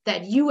things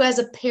that you as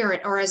a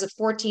parent or as a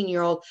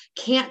 14-year-old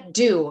can't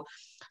do.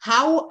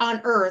 How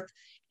on earth,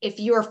 if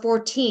you're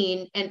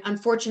 14 and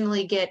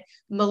unfortunately get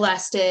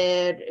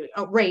molested,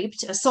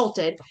 raped,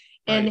 assaulted,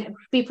 and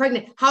be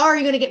pregnant, how are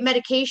you going to get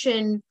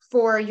medication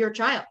for your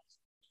child.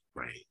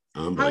 Right.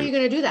 How are you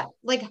going to do that?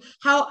 Like,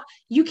 how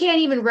you can't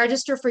even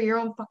register for your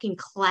own fucking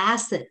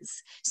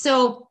classes.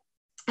 So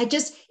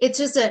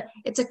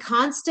it's a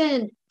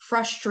constant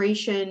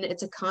frustration.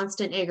 It's a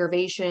constant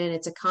aggravation.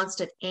 It's a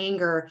constant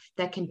anger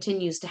that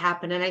continues to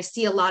happen. And I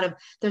see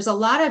there's a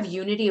lot of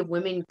unity of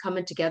women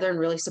coming together and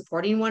really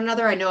supporting one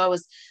another. I know I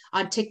was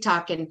on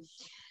TikTok and,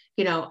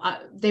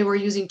 they were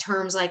using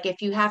terms like,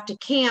 if you have to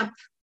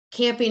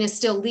camping is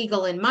still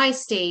legal in my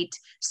state.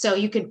 So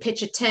you can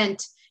pitch a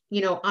tent,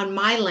 on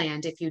my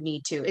land if you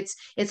need to.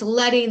 It's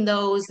letting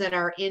those that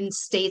are in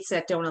states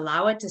that don't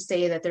allow it to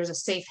say that there's a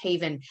safe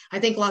haven. I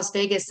think Las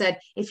Vegas said,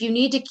 if you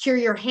need to cure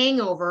your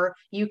hangover,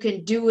 you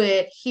can do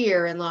it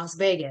here in Las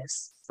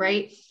Vegas,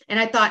 right? And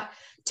I thought,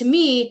 to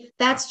me,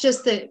 that's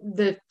just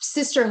the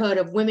sisterhood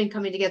of women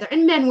coming together,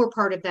 and men were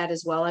part of that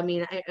as well. I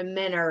mean,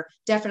 men are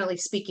definitely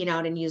speaking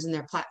out and using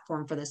their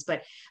platform for this,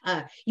 but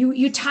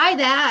you tie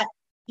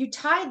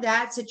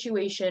that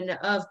situation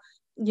of,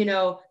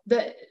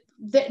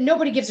 that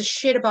nobody gives a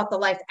shit about the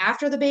life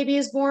after the baby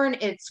is born.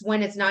 It's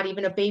when it's not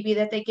even a baby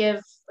that they give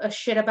a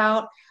shit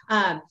about.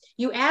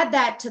 You add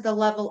that to the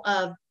level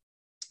of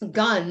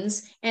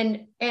guns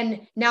and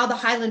now the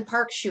Highland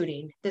Park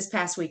shooting this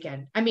past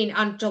weekend. I mean,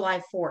 on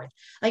July 4th.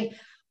 Like,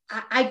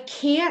 I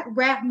can't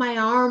wrap my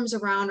arms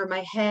around, or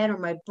my head or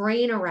my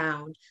brain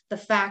around, the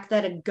fact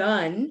that a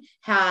gun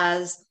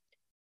has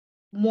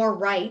more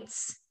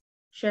rights,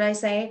 should I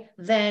say,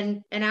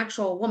 than an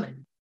actual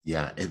woman.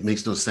 Yeah, it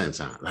makes no sense.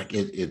 Huh? Like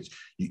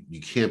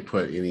you can't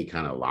put any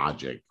kind of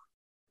logic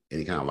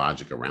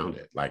around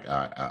it. Like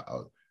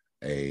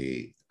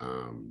a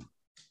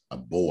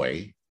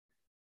boy,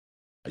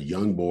 a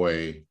young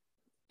boy,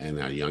 and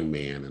a young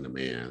man, and a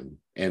man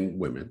and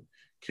women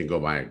can go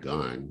buy a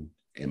gun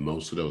in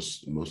most of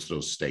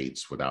those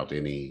states without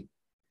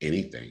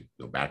anything,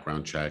 no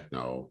background check,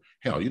 no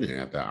hell. You didn't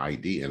have the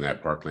ID in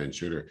that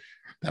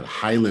that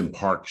Highland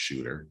Park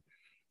shooter.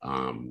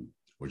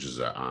 Which is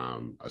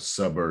a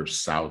suburb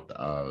south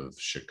of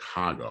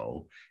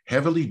Chicago,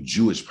 heavily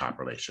Jewish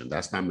population.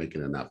 That's not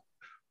making enough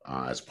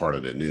as part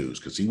of the news,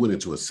 because he went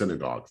into a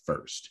synagogue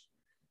first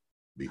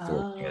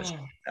before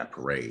that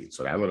parade.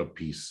 So that little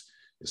piece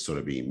is sort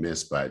of being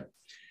missed, but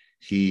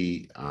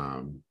he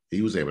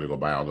was able to go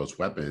buy all those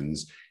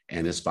weapons,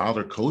 and his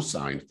father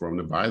co-signed for him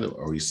to buy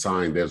he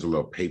signed. There's a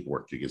little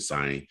paperwork you can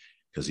sign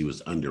because he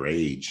was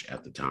underage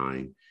at the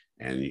time.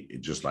 And it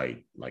just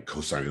like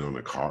co-signing on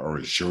a car or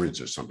insurance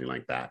or something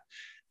like that.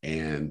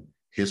 And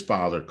his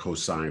father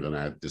co-signed on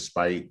that,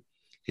 despite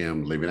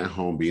him living at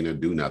home, being a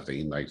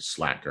do-nothing, like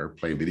slacker,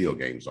 playing video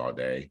games all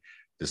day,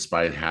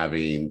 despite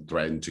having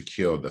threatened to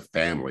kill the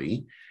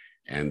family,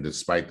 and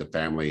despite the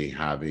family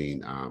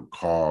having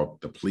called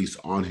the police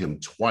on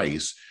him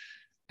twice.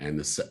 And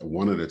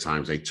one of the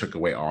times they took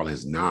away all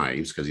his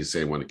knives because he said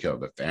he wanted to kill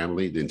the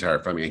family, the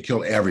entire family, and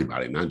kill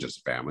everybody, not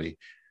just the family.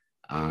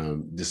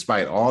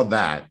 Despite all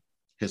that,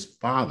 his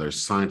father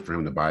signed for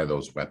him to buy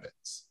those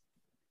weapons,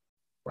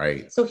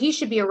 right? So he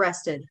should be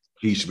arrested.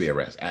 He should be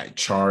arrested,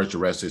 charged,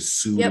 arrested,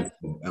 sued, yep.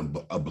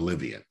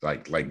 Oblivion,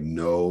 like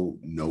no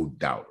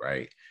doubt,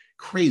 right?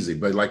 Crazy,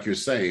 but like you're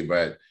saying,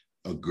 but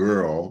a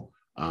girl,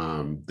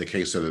 the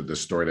case of the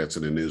story that's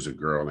in the news, a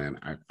girl, and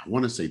I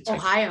want to say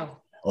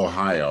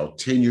Ohio,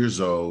 10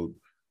 years old,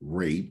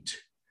 raped,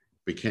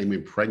 became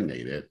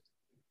impregnated,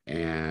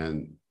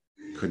 and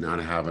could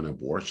not have an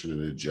abortion,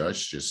 and the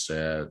judge just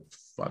said,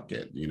 fuck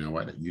it, you know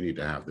what, you need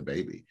to have the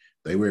baby.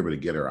 They were able to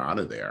get her out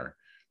of there,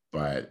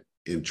 but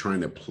in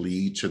trying to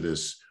plead to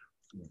this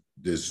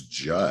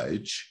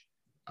judge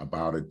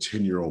about a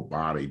 10-year-old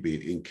body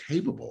being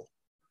incapable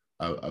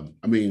of,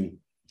 I mean,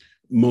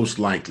 most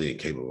likely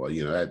incapable,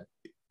 that,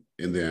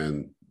 and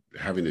then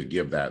having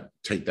to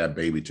take that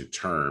baby to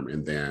term,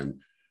 and then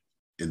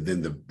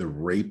the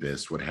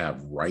rapist would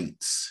have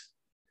rights.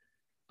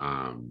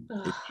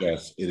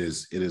 It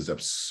is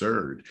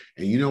absurd.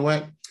 And you know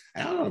what?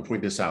 I want to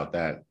point this out,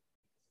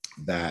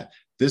 that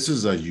this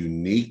is a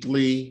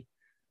uniquely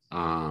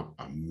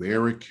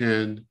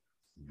American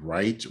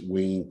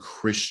right-wing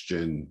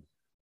Christian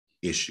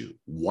issue,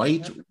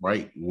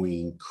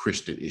 right-wing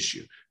Christian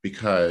issue,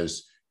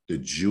 because the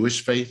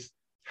Jewish faith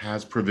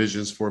has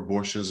provisions for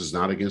abortions. It's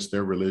not against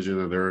their religion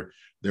or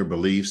their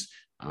beliefs.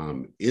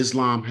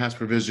 Islam has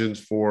provisions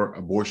for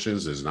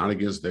abortions. It's not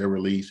against their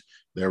beliefs,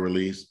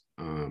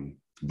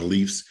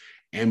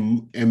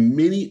 and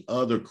many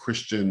other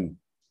Christian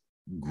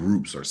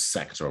groups or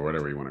sects or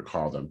whatever you want to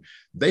call them,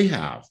 they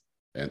have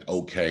an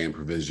okay and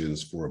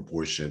provisions for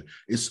abortion.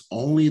 It's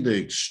only the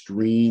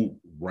extreme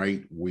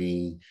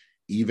right-wing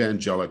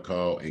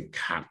evangelical and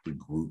Catholic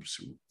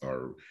groups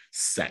or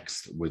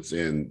sects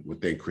within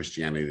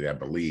Christianity that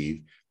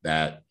believe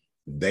that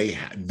their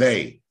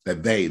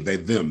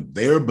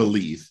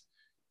belief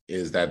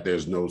is that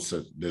there's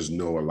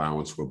no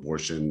allowance for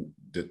abortion,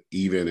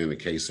 even in the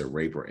case of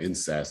rape or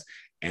incest,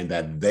 and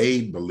that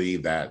they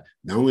believe that,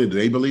 not only do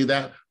they believe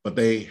that, but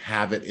they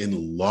have it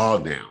in law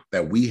now,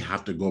 that we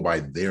have to go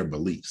by their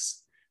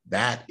beliefs.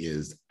 That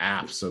is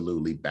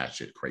absolutely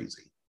batshit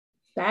crazy.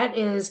 That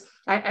is,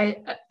 a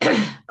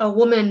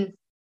woman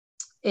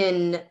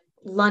in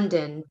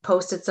London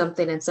posted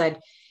something and said,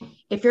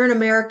 if you're an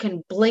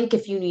American, blink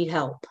if you need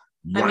help.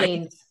 I Right.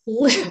 mean,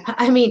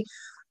 I mean,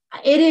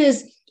 it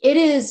is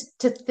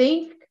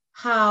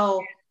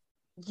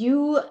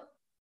you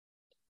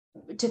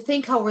to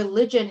think how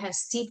religion has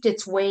seeped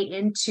its way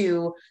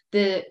into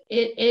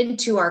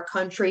our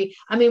country.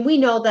 I mean, we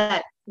know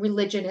that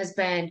religion has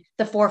been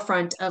the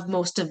forefront of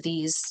most of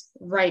these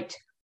right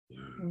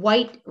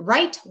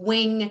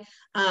wing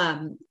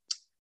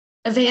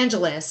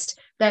evangelist,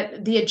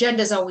 that the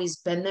agenda's always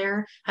been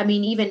there. I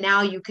mean, even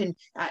now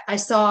I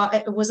saw,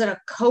 was it a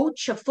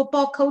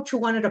football coach who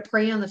wanted to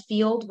pray on the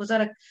field? Was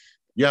that a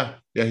Yeah,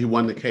 yeah, he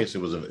won the case.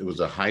 It was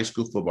a high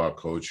school football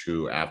coach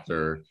who,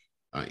 after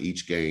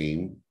each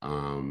game,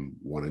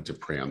 wanted to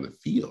pray on the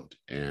field,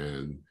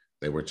 and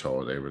they were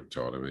told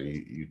him,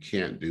 you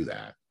can't do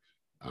that.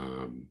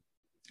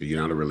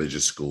 You're not a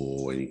religious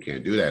school, and you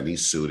can't do that. And he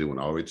sued. He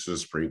went all the way to the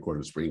Supreme Court,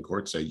 and the Supreme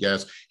Court said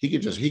yes, he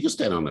could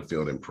stand on the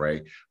field and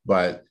pray,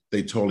 but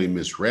they totally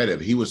misread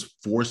it. He was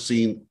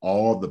forcing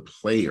all the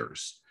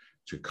players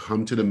to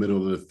come to the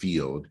middle of the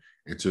field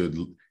and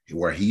to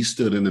where he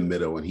stood in the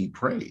middle and he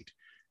prayed.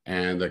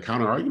 And the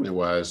counter argument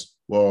was,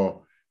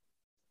 well,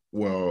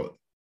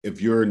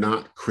 if you're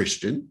not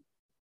Christian,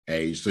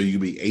 so you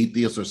can be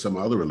atheist or some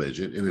other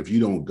religion, and if you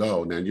don't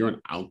go, then you're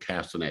an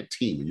outcast on that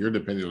team, and you're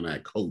depending on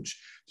that coach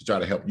to try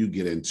to help you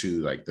get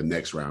into like the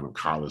next round of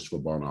college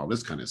football and all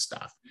this kind of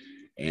stuff.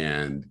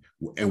 And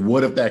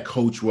what if that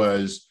coach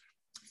was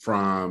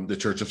from the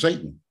Church of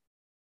Satan?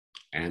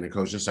 And the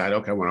coach decided,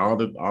 okay, when all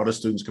the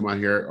students come out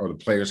here, or the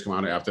players come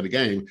out after the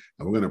game,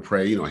 and we're going to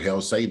pray,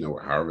 hail Satan,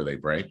 or however they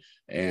pray.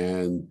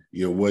 And,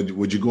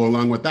 would you go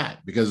along with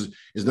that? Because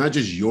it's not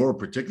just your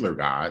particular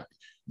God.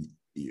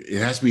 It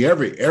has to be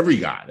every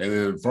God.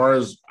 And as far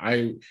as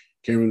I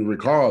can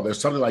recall, there's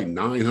something like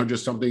 900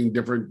 something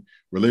different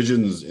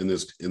religions in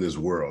this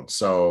world.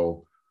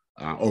 So,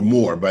 or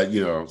more, but,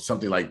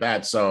 something like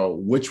that. So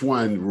which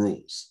one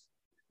rules?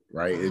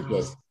 Right.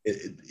 Wow.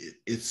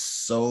 It's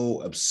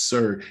so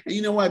absurd. And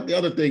you know what? The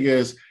other thing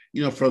is,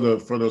 for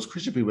those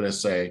Christian people that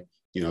say,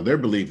 their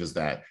belief is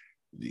that,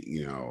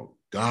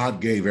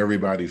 God gave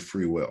everybody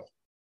free will,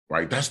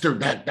 right? That's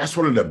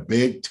one of the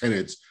big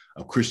tenets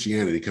of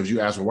Christianity. Because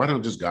you ask, well, why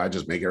don't God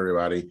just make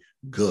everybody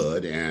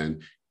good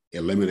and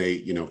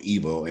eliminate,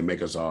 evil, and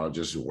make us all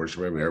just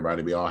worship him and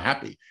everybody be all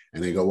happy?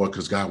 And they go, well,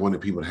 because God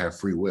wanted people to have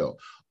free will.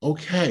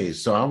 Okay,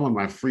 so I want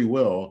my free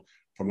will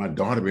for my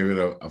daughter to be able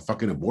to a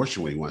fucking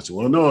abortion when he wants to.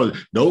 Well, nope,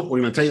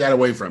 we're going to take that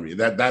away from you.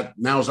 That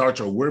now is our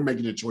choice. We're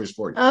making the choice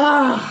for you.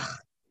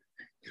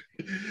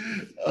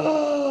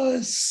 Oh,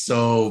 it's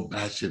so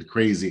batshit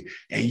crazy.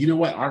 And you know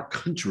what? Our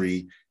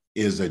country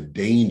is a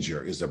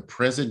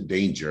present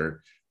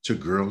danger to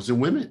girls and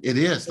women. It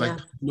is like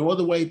no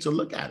other way to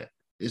look at it.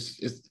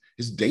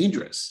 It's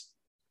dangerous.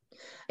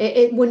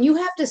 When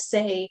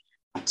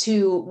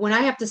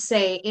I have to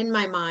say in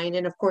my mind,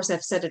 and of course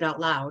I've said it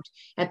out loud,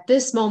 at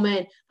this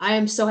moment, I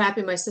am so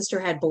happy my sister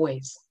had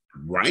boys.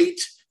 Right?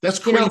 That's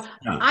crazy.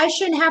 That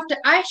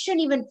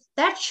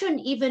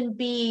shouldn't even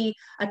be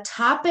a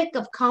topic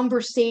of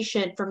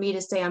conversation for me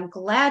to say I'm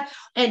glad.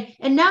 And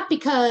not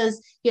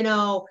because,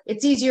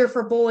 it's easier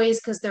for boys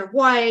because they're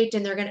white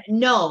and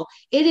no,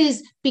 it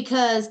is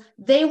because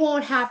they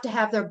won't have to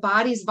have their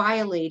bodies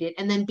violated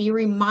and then be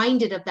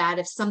reminded of that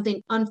if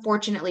something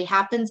unfortunately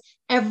happens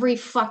every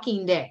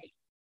fucking day.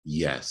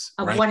 Yes.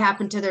 Of what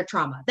happened to their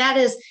trauma. That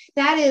is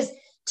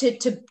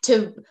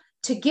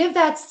to give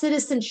that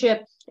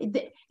citizenship.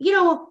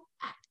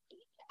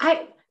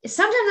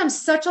 Sometimes I'm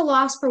such a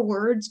loss for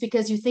words,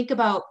 because you think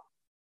about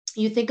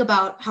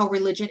how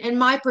religion, and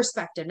my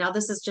perspective, now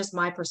this is just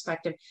my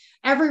perspective,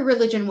 every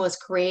religion was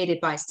created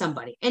by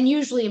somebody, and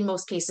usually in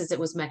most cases it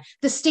was meant,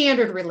 the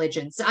standard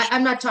religions.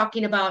 I'm not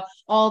talking about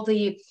all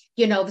the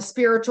the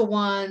spiritual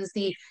ones,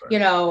 the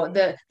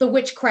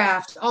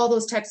witchcraft, all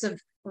those types of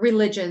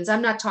religions.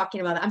 I'm not talking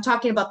about that. I'm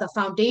talking about the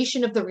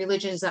foundation of the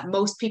religions that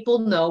most people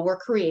know were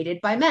created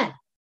by men.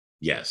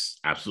 Yes,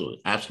 absolutely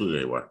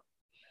they were.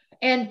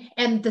 And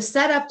the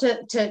setup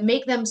to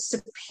make them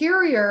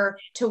superior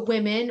to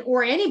women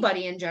or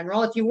anybody in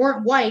general. If you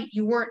weren't white,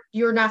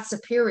 you're not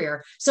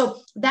superior.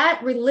 So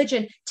that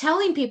religion,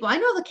 telling people, I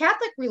know the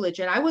Catholic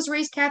religion, I was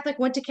raised Catholic,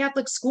 went to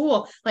Catholic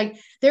school. Like,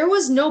 there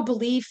was no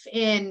belief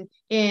in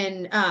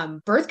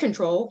birth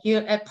control.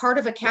 At part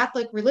of a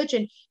Catholic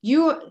religion,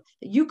 you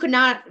could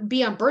not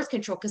be on birth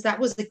control because that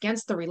was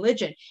against the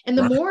religion. And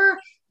the more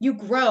you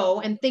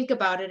grow and think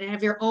about it and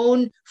have your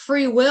own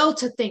free will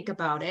to think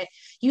about it,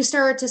 you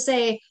start to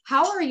say,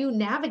 how are you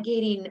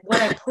navigating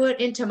what I put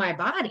into my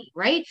body,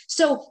 right?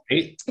 So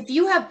if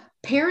you have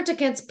parent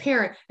against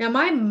parent, now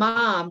my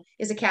mom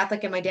is a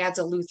Catholic and my dad's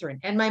a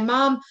Lutheran, and my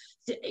mom,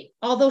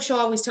 although she'll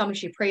always tell me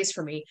she prays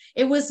for me,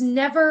 it was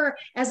never,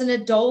 as an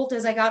adult,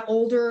 as I got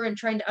older and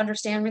trying to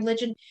understand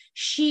religion,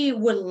 she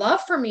would love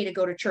for me to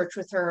go to church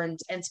with her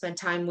and spend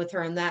time with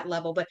her on that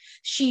level, but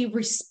she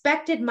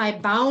respected my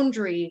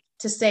boundary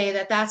to say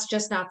that that's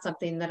just not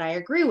something that I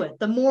agree with.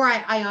 The more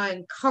I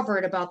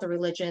uncovered about the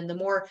religion, the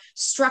more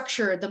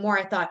structured, the more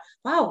I thought,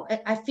 wow,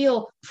 I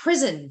feel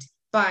prisoned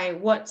by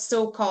what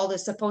so-called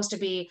is supposed to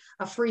be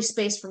a free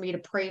space for me to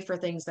pray for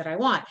things that I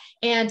want.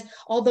 And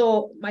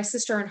although my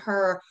sister and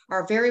her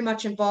are very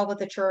much involved with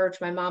the church,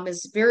 my mom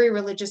is very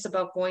religious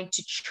about going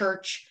to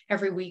church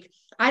every week.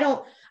 I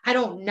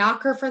don't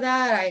knock her for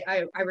that.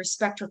 I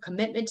respect her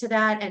commitment to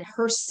that and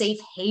her safe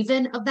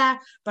haven of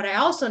that. But I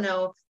also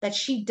know that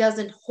she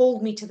doesn't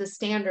hold me to the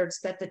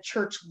standards that the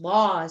church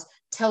laws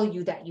tell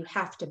you that you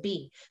have to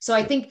be. So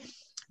I think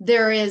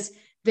there is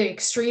the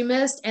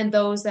extremist and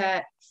those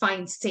that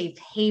find safe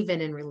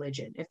haven in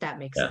religion, if that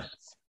makes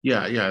sense.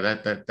 Yeah,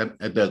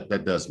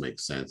 that does make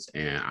sense.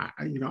 And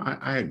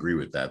I agree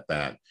with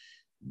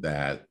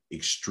that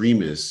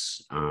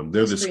extremists,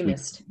 they're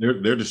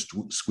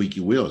the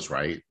squeaky wheels,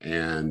 right?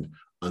 And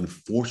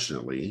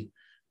unfortunately,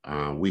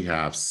 we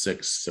have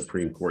 6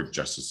 Supreme Court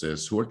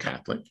justices who are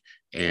Catholic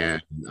and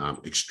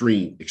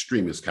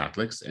extremist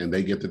Catholics, and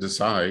they get to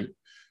decide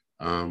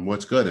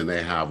what's good. And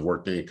they have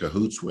worked in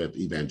cahoots with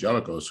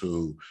evangelicals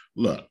who,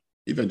 look,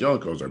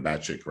 evangelicals are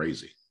batshit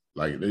crazy.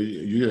 Like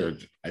you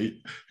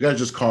gotta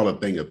just call a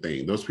thing a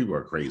thing. Those people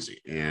are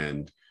crazy,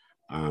 and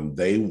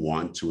they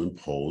want to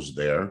impose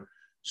their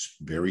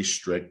very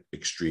strict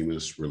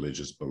extremist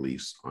religious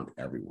beliefs on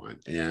everyone.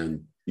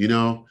 And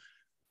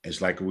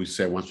it's like we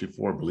said once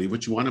before: believe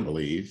what you want to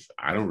believe.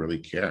 I don't really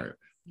care.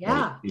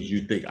 Yeah. But if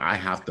you think I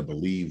have to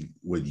believe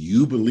what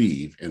you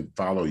believe and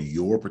follow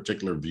your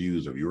particular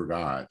views of your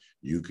God,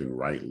 you can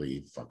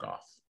rightly fuck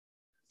off.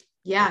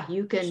 Yeah,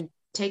 you can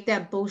take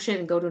that bullshit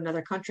and go to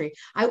another country,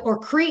 or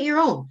create your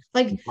own.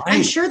 Like, right.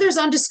 I'm sure there's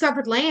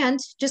undiscovered land.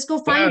 Just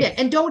go find it,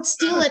 and don't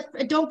steal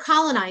it. Don't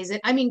colonize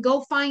it. I mean,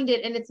 go find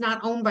it, and it's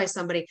not owned by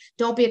somebody.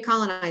 Don't be a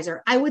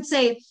colonizer. I would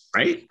say,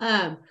 right.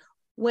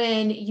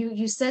 When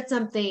you said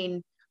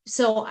something,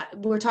 so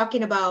we're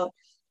talking about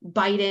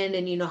Biden,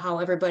 and how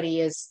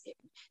everybody is.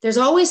 There's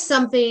always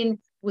something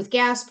with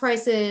gas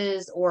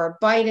prices, or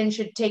Biden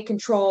should take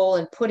control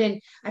and put in,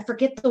 I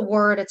forget the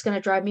word, it's going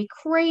to drive me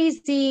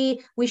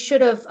crazy. We should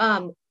have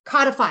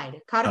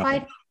codified.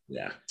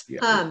 Yeah.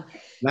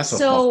 That's a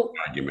false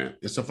argument.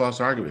 It's a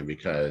false argument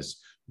because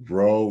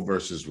Roe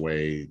versus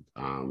Wade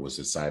was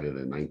decided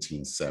in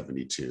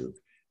 1972.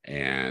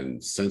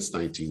 And since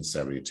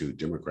 1972,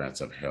 Democrats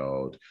have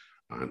held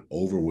an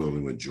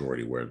overwhelming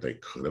majority where they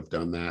could have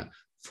done that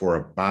for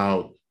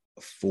about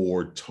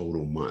 4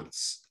 total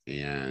months.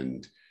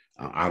 And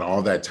out of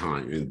all that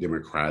time in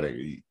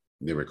Democratic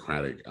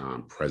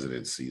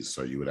presidencies,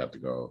 so you would have to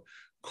go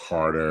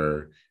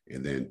Carter,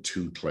 and then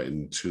 2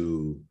 Clinton,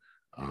 2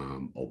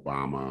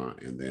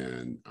 Obama, and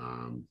then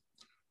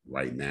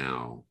right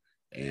now,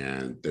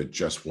 and there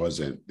just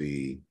wasn't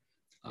the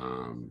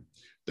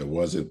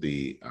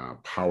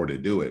power to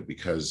do it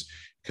because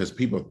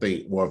people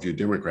think, well, if you're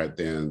Democrat,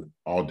 then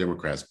all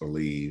Democrats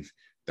believe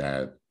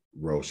that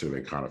Roe should have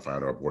been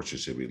codified or abortion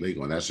should be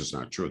legal. And that's just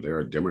not true. There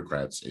are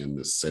Democrats in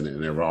the Senate,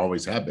 and there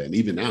always have been,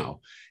 even now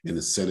in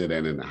the Senate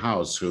and in the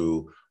House,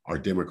 who are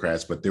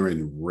Democrats, but they're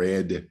in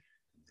red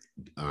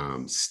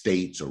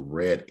states or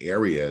red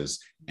areas.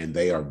 And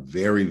they are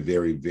very,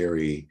 very,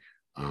 very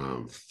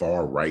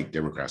far right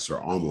Democrats.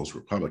 They're almost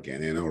Republican.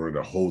 And in order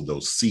to hold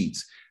those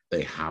seats,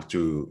 they have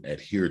to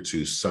adhere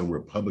to some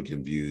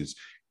Republican views.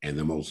 And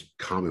the most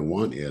common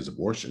one is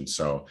abortion.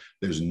 So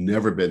there's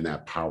never been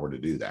that power to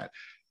do that.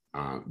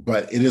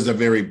 But it is a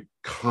very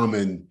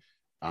common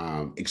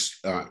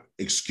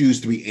excuse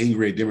to be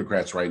angry at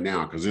Democrats right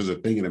now, because there's a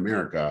thing in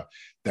America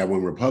that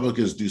when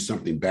Republicans do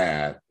something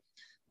bad,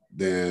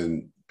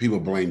 then people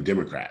blame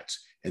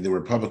Democrats. And then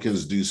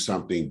Republicans do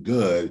something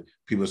good,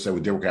 people say, well,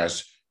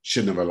 Democrats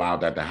shouldn't have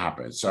allowed that to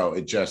happen. So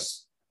it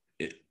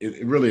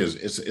really is,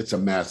 it's a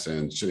mess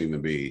and shouldn't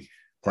even be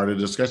part of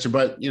the discussion.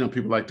 But,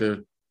 people like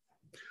to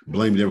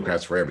blame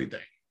Democrats for everything.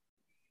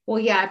 Well,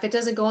 yeah, if it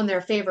doesn't go in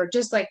their favor,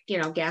 just like,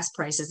 gas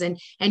prices and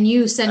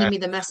you sending me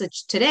the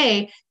message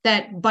today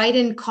that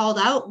Biden called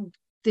out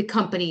the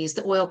companies,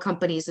 the oil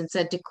companies, and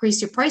said,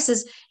 decrease your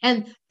prices,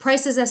 and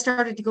prices have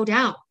started to go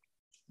down.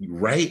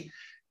 Right.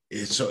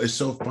 It's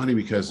so funny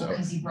because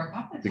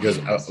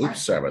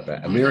oops, sorry about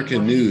that.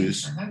 American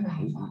News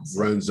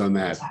runs on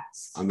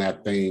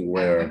that thing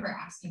where,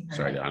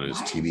 sorry, on his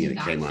TV and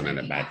it came on in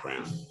the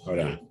background. Hold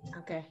on.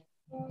 Okay.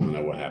 I don't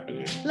know what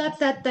happened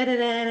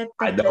here.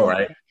 I know,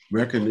 right?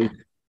 American News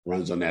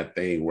runs on that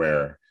thing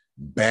where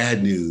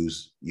bad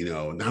news,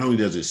 not only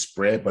does it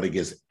spread, but it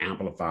gets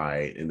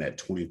amplified in that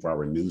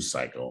 24-hour news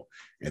cycle.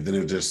 And then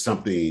if there's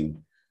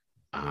something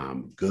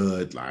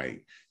good,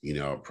 like,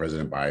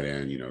 President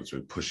Biden, has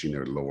been pushing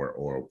their lower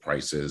oil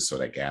prices so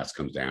that gas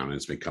comes down, and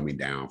it's been coming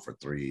down for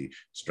 3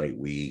 straight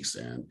weeks.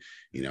 And,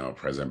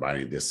 President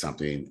Biden did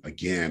something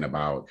again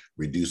about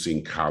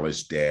reducing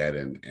college debt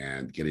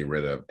and getting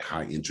rid of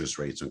high interest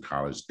rates on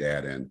college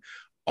debt and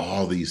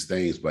all these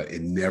things, but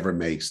it never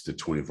makes the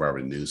 24-hour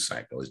news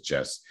cycle. It's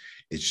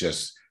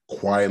just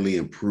quietly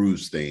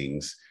improves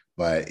things,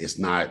 but it's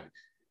not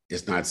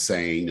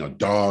saying,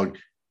 dog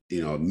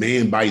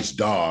man bites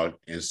dog,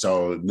 and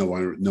so no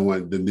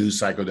one, the news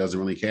cycle doesn't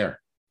really care.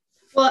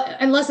 Well,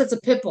 unless it's a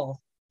pit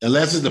bull.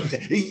 Unless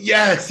it's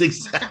yes,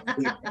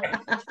 exactly.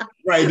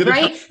 Right.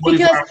 Right?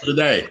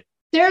 Because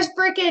there's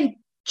freaking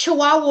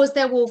chihuahuas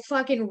that will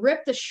fucking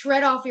rip the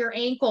shred off your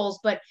ankles,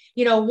 but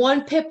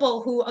one pit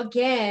bull who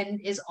again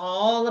is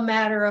all a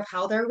matter of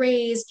how they're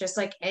raised, just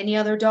like any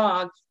other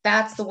dog,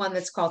 that's the one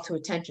that's called to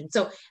attention.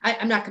 So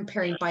I'm not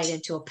comparing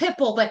bite to a pit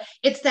bull, but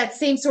it's that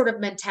same sort of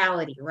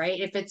mentality, right?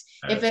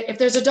 If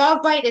there's a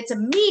dog bite, it's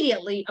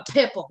immediately a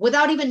pit bull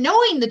without even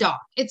knowing the dog.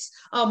 It's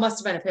must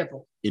have been a pit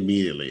bull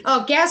immediately.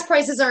 Oh, gas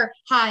prices are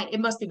high,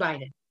 it must be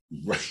biting.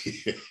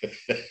 Right.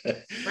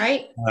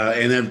 Right.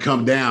 And then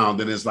come down,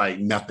 then it's like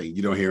nothing.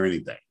 You don't hear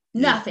anything.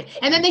 Nothing.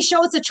 And then they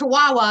show it's a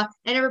chihuahua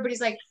and everybody's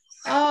like,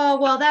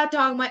 oh, well, that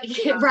dog might,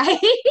 right?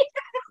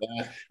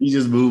 You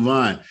just move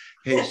on.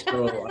 Hey,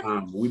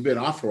 so we've been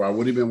off for a while.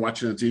 What have you been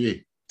watching on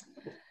TV?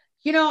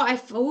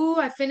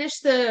 I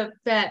finished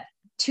that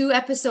 2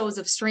 episodes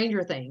of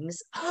Stranger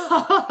Things.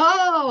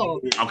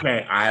 Oh,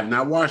 okay. I have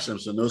not watched them,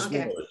 so no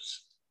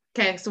spoilers.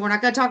 Okay, so we're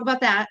not going to talk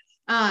about that.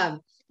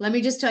 Let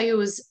me just tell you, it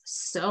was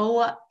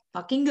so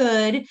fucking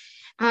good.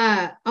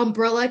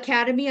 Umbrella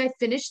Academy, I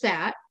finished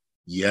that.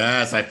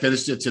 Yes, I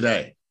finished it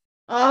today.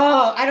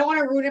 Oh, I don't want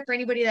to ruin it for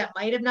anybody that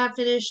might have not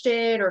finished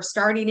it or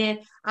starting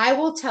it. I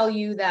will tell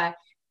you that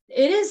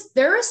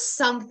there is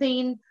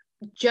something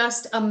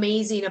just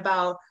amazing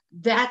about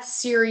that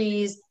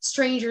series,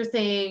 Stranger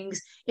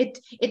Things.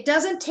 It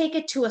doesn't take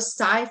it to a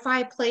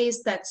sci-fi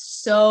place that's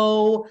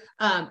so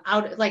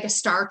out like a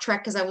Star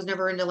Trek, because I was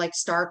never into like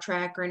Star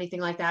Trek or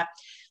anything like that.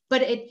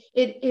 But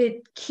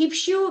it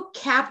keeps you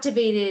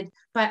captivated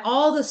by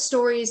all the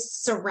stories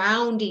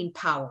surrounding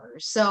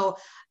powers. So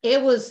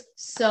it was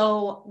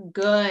so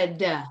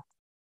good.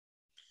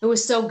 It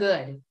was so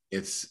good.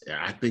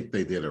 I think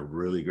they did a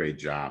really great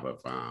job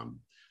of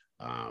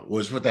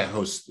was what that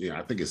host,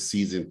 I think it's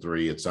season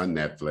 3. It's on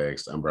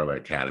Netflix, Umbrella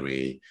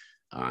Academy.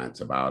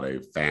 It's about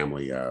a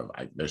family of,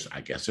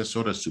 I guess they're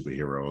sort of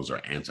superheroes or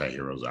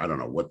anti-heroes. I don't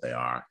know what they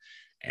are.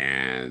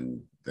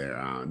 And they're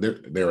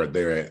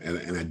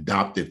an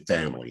adopted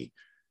family,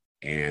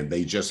 and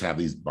they just have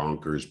these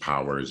bonkers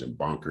powers and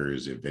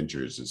bonkers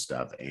adventures and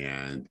stuff.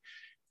 And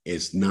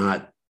it's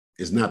not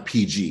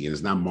PG, and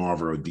it's not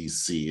Marvel or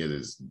DC. It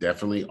is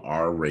definitely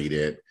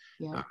R-rated.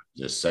 Yeah.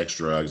 Just sex,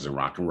 drugs, and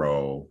rock and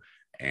roll.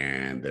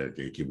 And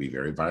it can be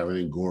very violent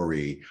and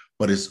gory,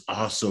 but it's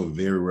also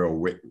very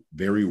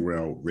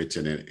well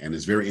written, and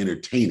it's very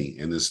entertaining.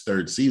 And this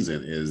 3rd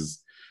season is,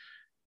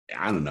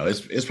 I don't know,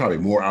 it's probably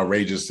more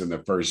outrageous than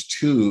the first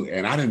 2.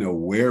 And I didn't know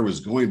where it was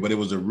going, but it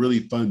was a really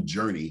fun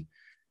journey,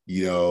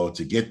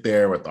 to get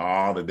there with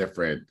all the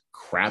different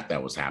crap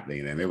that was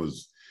happening. And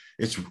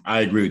I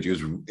agree with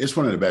you. It's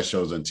one of the best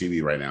shows on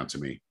TV right now to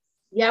me.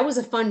 Yeah, it was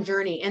a fun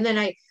journey. And then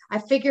I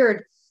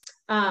figured,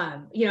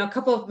 a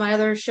couple of my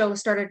other shows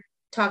started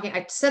talking.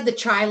 I said the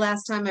Chai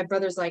last time. My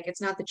brother's like,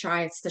 it's not the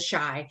Chai, it's the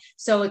Shy.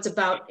 So it's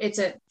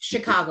a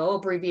Chicago,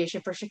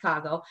 abbreviation for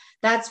Chicago.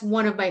 That's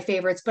one of my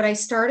favorites. But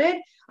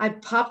I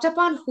popped up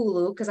on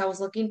Hulu because I was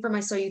looking for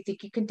my So You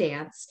Think You Can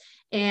Dance.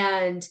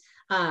 And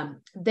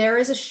there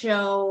is a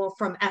show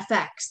from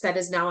FX that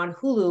is now on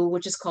Hulu,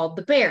 which is called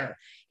The Bear.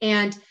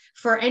 And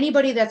for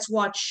anybody that's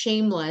watched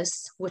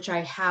Shameless, which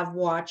I have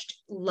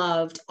watched,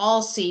 loved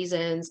all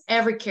seasons,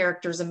 every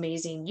character is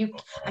amazing.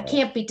 I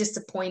can't be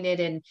disappointed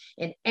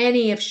in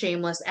any of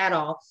Shameless at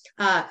all.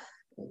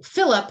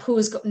 Philip, who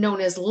is known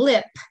as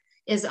Lip,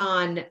 is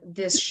on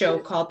this show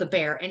called The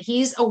Bear, and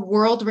he's a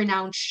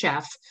world-renowned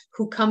chef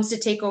who comes to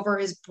take over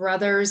his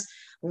brother's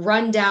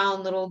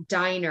rundown little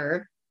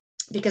diner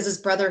because his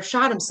brother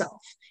shot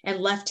himself and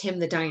left him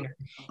the diner.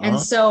 And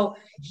so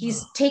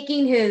he's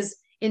taking his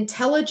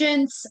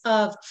intelligence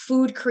of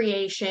food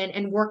creation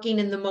and working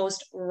in the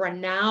most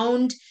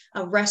renowned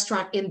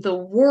restaurant in the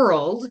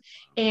world,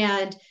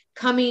 and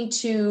coming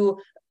to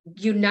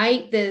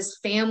unite this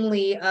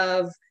family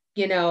of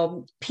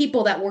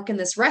people that work in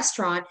this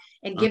restaurant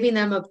and giving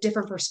them a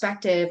different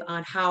perspective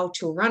on how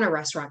to run a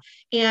restaurant.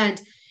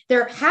 And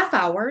they're half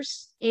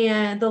hours,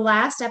 and the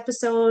last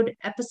episode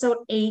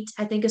 8,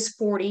 I think, is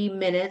 40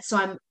 minutes.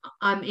 So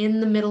I'm in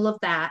the middle of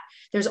that.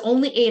 There's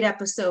only 8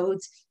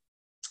 episodes.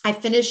 I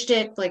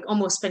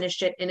almost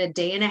finished it in a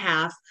day and a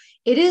half.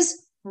 It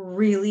is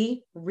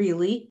really,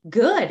 really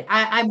good.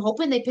 I'm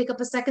hoping they pick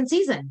up a 2nd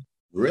season.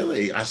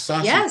 Really? I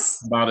saw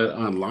something about it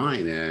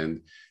online,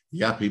 and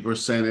yeah, people are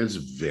saying it's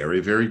very,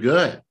 very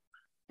good.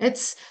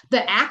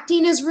 The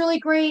acting is really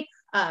great.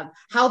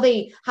 How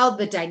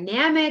the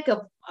dynamic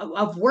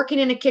of working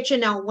in a kitchen.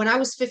 Now, when I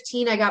was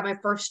 15, I got my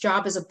first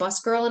job as a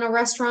busgirl in a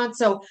restaurant.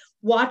 So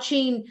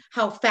watching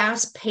how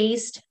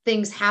fast-paced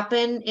things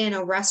happen in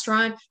a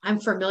restaurant, I'm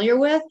familiar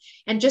with.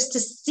 And just to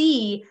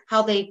see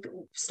how they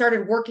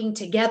started working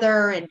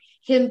together, and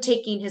him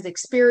taking his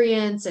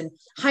experience and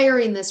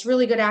hiring this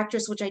really good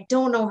actress, which I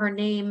don't know her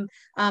name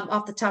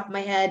off the top of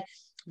my head,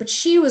 but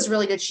she was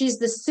really good. She's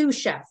the sous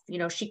chef.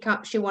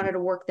 She wanted to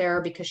work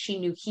there because she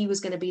knew he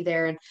was going to be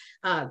there. And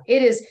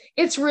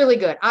it's really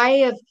good.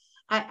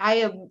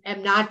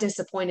 am not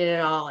disappointed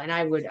at all, and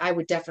I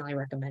would definitely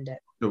recommend it.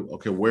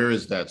 Okay, where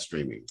is that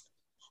streaming?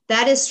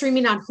 That is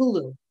streaming on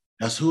Hulu.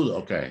 That's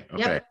Hulu. Okay.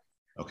 Yep.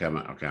 Okay.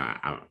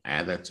 I'll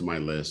add that to my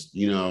list.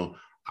 You know,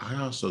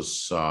 I also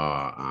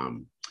saw.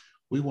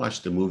 We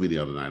watched a movie the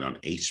other night on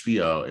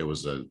HBO. It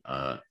was a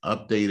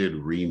updated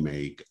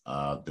remake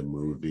of the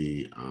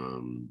movie.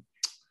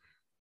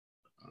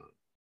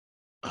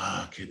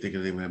 I can't think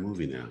of the name of that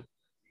movie now.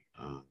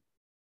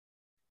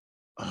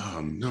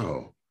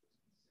 No.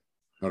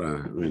 Hold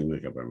on. Let me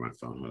look up on my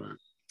phone. Hold on.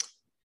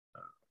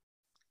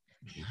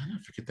 Man, I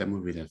don't forget that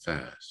movie that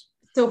fast.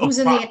 So who's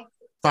in the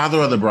Father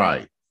of the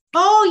Bride?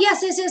 Oh,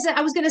 yes.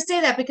 I was going to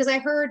say that because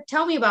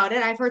tell me about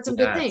it. I've heard some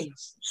good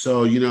things.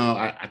 So, you know,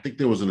 I think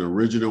there was an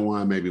original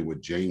one, maybe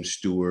with James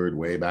Stewart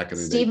way back in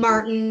the day. Steve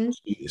Martin.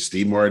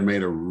 Steve Martin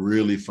made a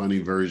really funny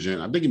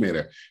version. I think he made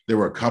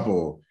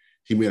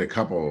a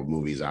couple of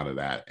movies out of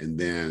that. And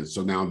then,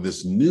 so now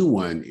this new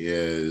one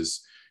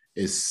is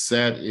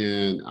set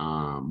in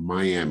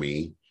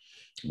Miami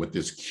with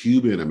this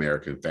Cuban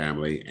American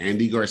family.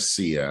 Andy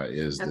Garcia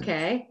is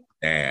the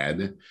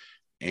dad,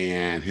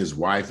 and his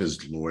wife is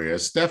Gloria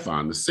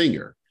Estefan, the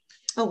singer.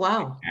 Oh,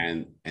 wow.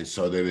 And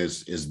so then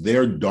is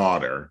their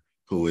daughter,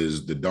 who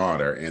is the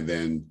daughter, and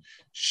then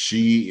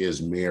she is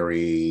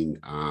marrying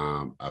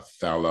a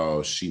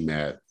fellow she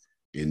met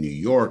in New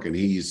York, and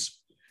he's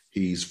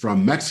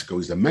from Mexico.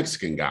 He's a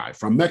Mexican guy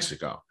from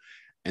Mexico.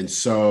 And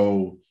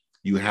so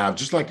you have,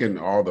 just like in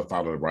all the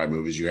Father of the Bride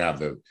movies, you have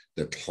the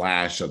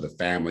clash of the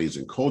families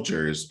and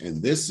cultures.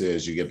 And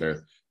you get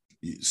the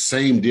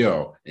same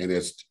deal. And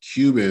it's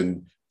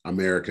Cuban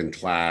American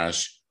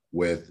clash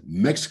with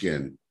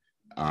Mexican.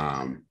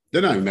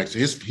 They're not even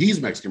Mexican.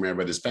 He's Mexican man,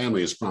 but his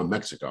family is from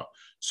Mexico.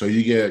 So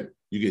you get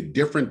a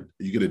different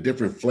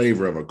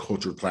flavor of a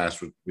culture clash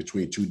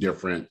between two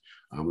different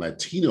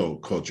Latino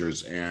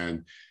cultures.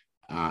 And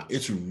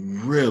it's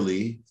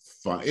really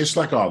fun. It's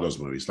like all those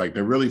movies. Like,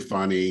 they're really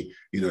funny.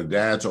 You know,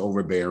 dad's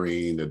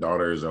overbearing. The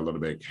daughter's a little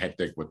bit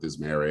hectic with his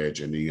marriage.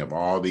 And then you have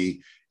all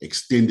the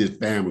extended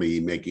family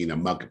making a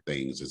muck of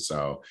things. And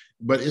so,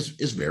 but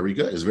it's very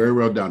good. It's very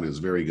well done. It's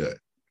very good.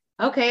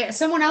 Okay.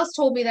 Someone else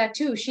told me that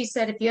too. She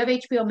said, if you have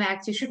HBO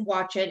Max, you should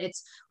watch it.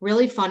 It's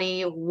really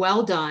funny.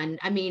 Well done.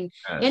 I mean,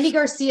 yes. Andy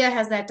Garcia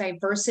has that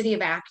diversity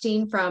of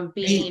acting from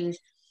being...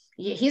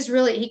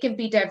 he can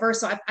be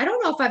diverse. So I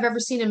don't know if I've ever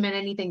seen him in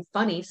anything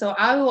funny. So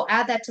I will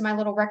add that to my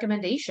little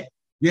recommendation.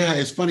 Yeah,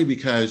 it's funny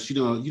because, you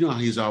know how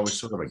he's always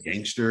sort of a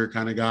gangster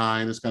kind of guy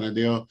and this kind of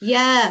deal.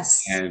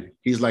 Yes. And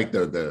he's like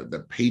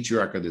the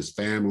patriarch of his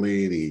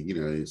family. And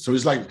he, so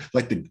he's like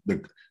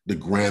the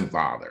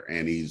grandfather,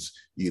 and he's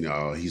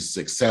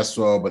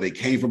successful, but they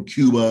came from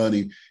Cuba,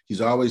 and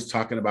he's always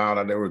talking about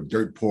how they were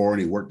dirt poor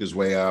and he worked his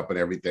way up and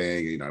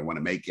everything, I want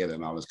to make it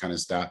and all this kind of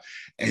stuff.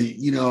 And,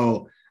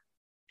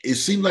 it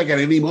seemed like at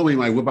any moment he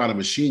might whip out a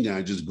machine gun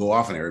and just go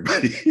off on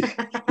everybody.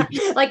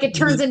 Like it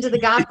turns into The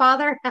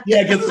Godfather.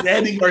 Yeah, because it's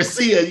Andy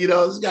Garcia,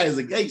 this guy is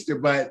a gangster,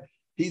 but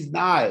he's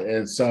not.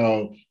 And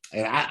so,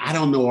 I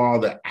don't know all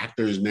the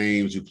actors'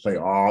 names who play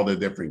all the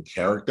different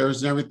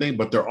characters and everything,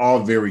 but they're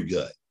all very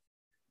good.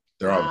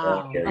 They're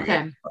all very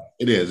good.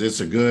 It is. It's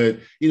a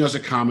good, it's a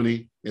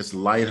comedy. It's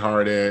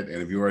lighthearted.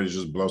 And if you were to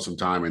just blow some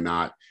time and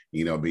not,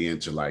 be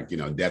into like,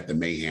 death and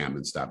mayhem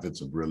and stuff,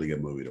 it's a really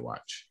good movie to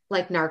watch.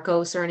 Like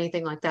Narcos or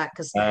anything like that,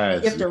 because you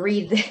have to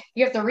read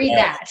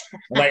that.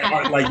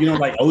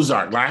 like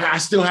Ozark. Like, I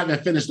still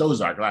haven't finished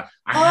Ozark.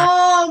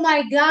 Oh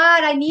my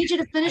God, I need you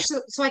to finish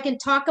so I can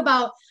talk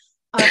about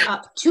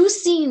 2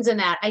 scenes in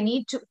that.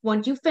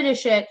 Once you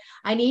finish it,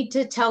 I need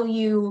to tell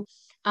you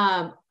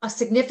a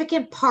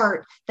significant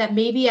part that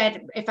maybe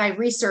if I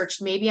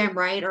researched, maybe I'm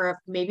right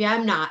or maybe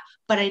I'm not,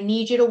 but I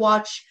need you to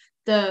watch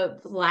the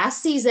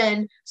last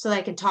season so that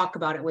I can talk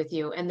about it with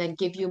you and then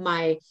give you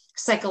my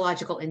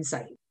psychological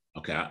insight.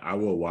 Okay, I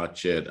will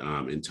watch it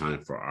in time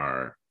for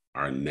our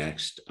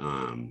next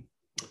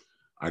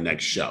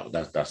show.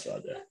 That's what I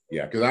did.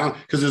 Yeah,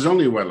 because there's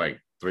only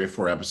 3 or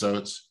 4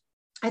 episodes.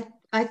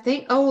 I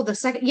think the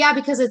second, yeah,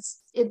 because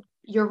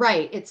you're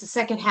right. It's the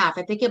second half.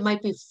 I think it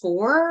might be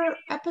 4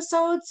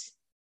 episodes.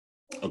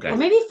 Okay. Or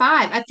maybe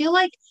 5. I feel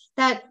like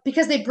that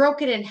because they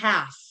broke it in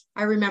half.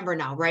 I remember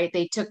now, right?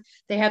 They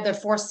had their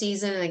 4th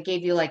season and they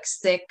gave you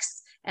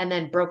 6 and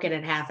then broke it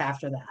in half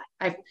after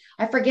that.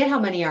 I forget how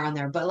many are on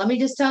there, but let me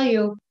just tell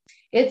you,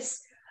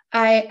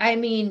 I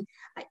mean,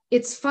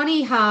 it's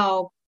funny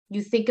how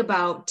you think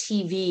about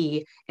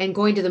TV and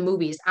going to the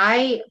movies.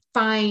 I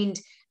find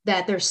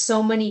that there's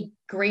so many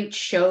great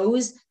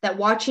shows that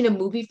watching a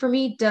movie for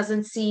me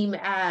doesn't seem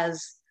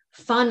as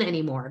fun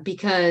anymore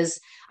because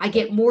I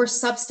get more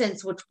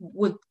substance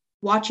with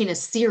watching a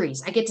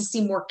series. I get to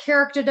see more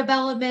character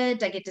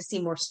development. I get to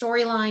see more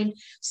storyline.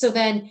 So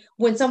then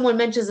when someone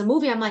mentions a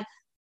movie, I'm like,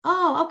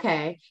 oh,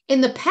 okay. In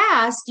the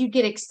past, you'd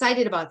get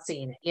excited about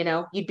seeing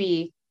it. You'd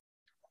be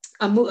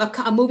a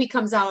movie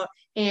comes out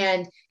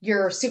and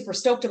you're super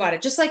stoked about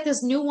it. Just like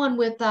this new one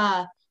with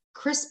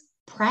Chris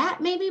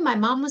Pratt, maybe my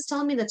mom was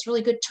telling me that's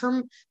really good.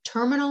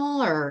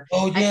 Terminal or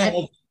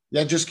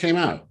that just came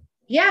out.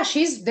 Yeah,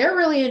 they're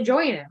really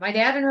enjoying it. My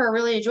dad and her are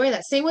really enjoying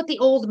that. Same with The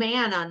Old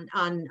Man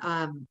on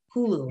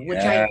Hulu,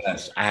 which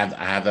Yes, I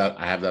have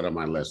that on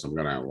my list. I'm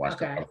gonna watch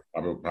that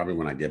okay. probably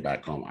when I get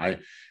back home.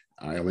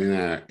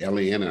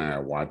 Ellie and I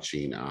are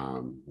watching.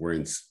 We're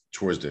in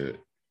towards the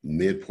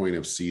midpoint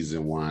of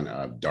season 1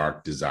 of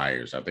Dark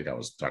Desires. I think I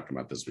was talking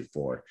about this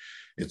before.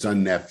 It's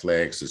on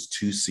Netflix. It's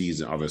 2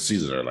 seasons. All the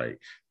seasons are like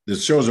the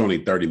show's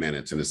only 30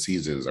 minutes, and the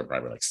seasons are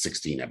probably like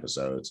 16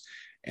 episodes.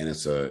 And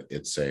it's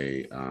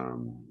a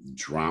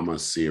drama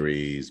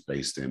series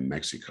based in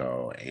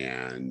Mexico,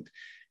 and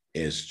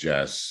it's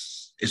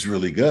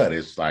really good.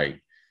 It's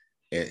like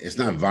it's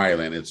not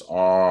violent. It's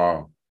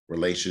all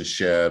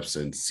relationships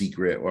and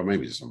secret, or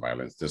maybe some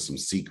violence. There's some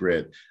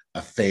secret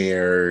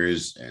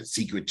affairs and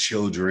secret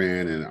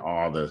children and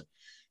all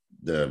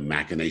the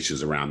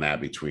machinations around that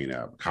between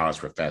a college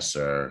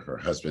professor, her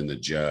husband, the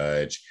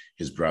judge,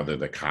 his brother,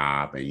 the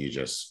cop, and you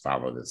just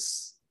follow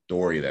this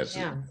story that's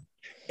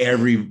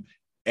every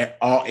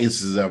all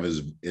instances of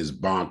is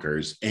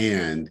bonkers,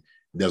 and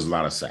there's a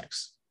lot of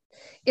sex.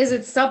 Is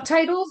it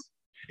subtitled?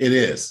 It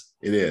is.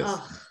 It is.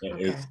 Oh,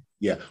 okay. It's,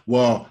 yeah.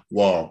 Well,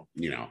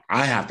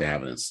 I have to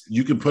have it.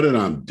 You can put it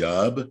on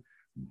dub.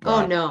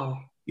 Oh no.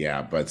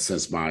 Yeah, but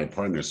since my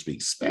partner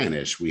speaks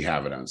Spanish, we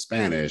have it on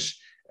Spanish.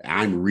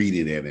 I'm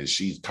reading it, and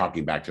she's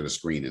talking back to the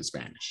screen in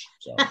Spanish.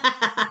 So.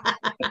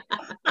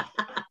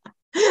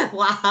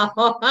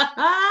 Wow.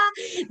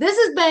 This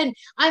has been,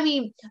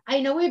 I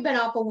know we've been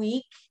off a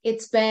week.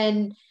 It's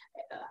been,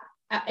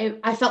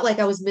 I felt like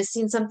I was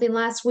missing something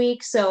last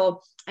week.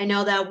 So I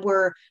know that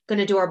we're going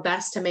to do our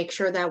best to make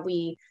sure that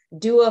we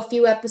do a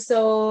few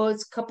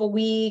episodes, couple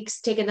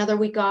weeks, take another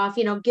week off,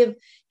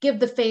 give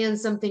the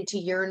fans something to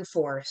yearn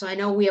for. So I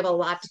know we have a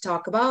lot to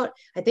talk about.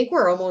 I think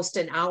we're almost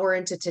an hour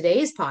into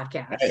today's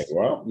podcast. Hey,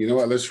 well, you know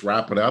what? Let's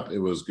wrap it up. It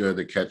was good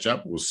to catch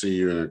up. We'll see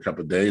you in a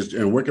couple of days.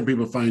 And where can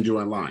people find you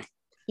online?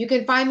 You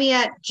can find me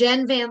at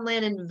Jen Van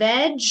Lannen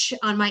Veg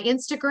on my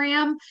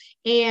Instagram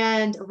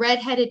and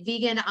Redheaded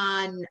Vegan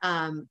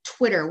on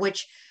Twitter,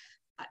 which,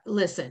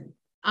 listen,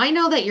 I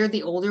know that you're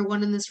the older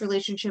one in this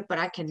relationship, but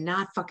I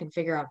cannot fucking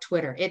figure out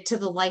Twitter. It to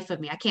the life of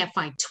me. I can't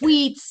find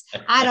tweets.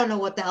 I don't know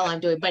what the hell I'm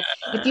doing. But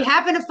if you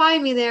happen to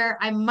find me there,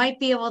 I might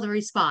be able to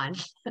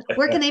respond.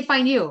 Where can they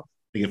find you?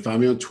 You can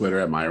find me on Twitter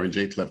at Myron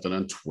J. Clifton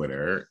on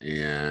Twitter.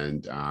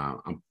 And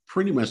I'm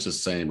pretty much the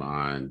same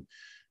on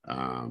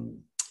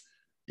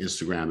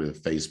Instagram and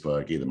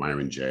Facebook, either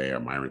Myron J or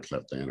Myron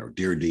Clifton or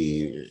Dear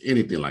Dean,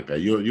 anything like that.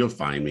 You'll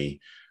find me.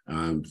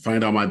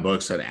 Find all my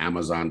books at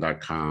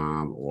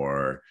Amazon.com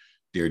or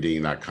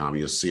DearDean.com.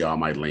 You'll see all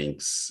my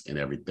links and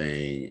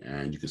everything.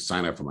 And you can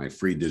sign up for my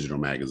free digital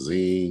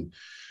magazine.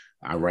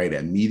 I write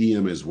at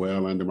Medium as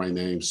well under my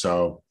name.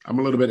 So I'm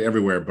a little bit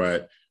everywhere,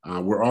 but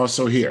we're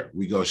also here.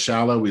 We go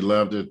shallow. We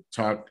love to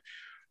talk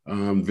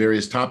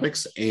various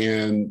topics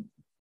and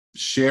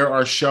share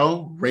our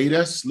show, rate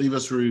us, leave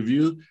us a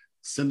review.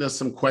 Send us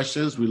some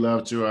questions. We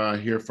love to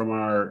hear from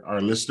our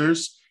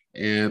listeners.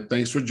 And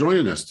thanks for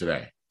joining us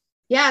today.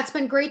 Yeah, it's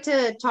been great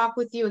to talk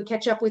with you and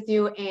catch up with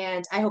you.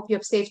 And I hope you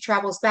have safe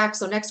travels back.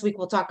 So next week,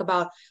 we'll talk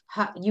about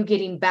you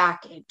getting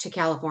back to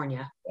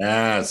California.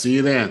 Yeah, see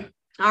you then.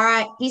 All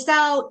right. Peace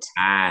out.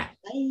 Bye.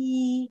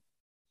 Bye.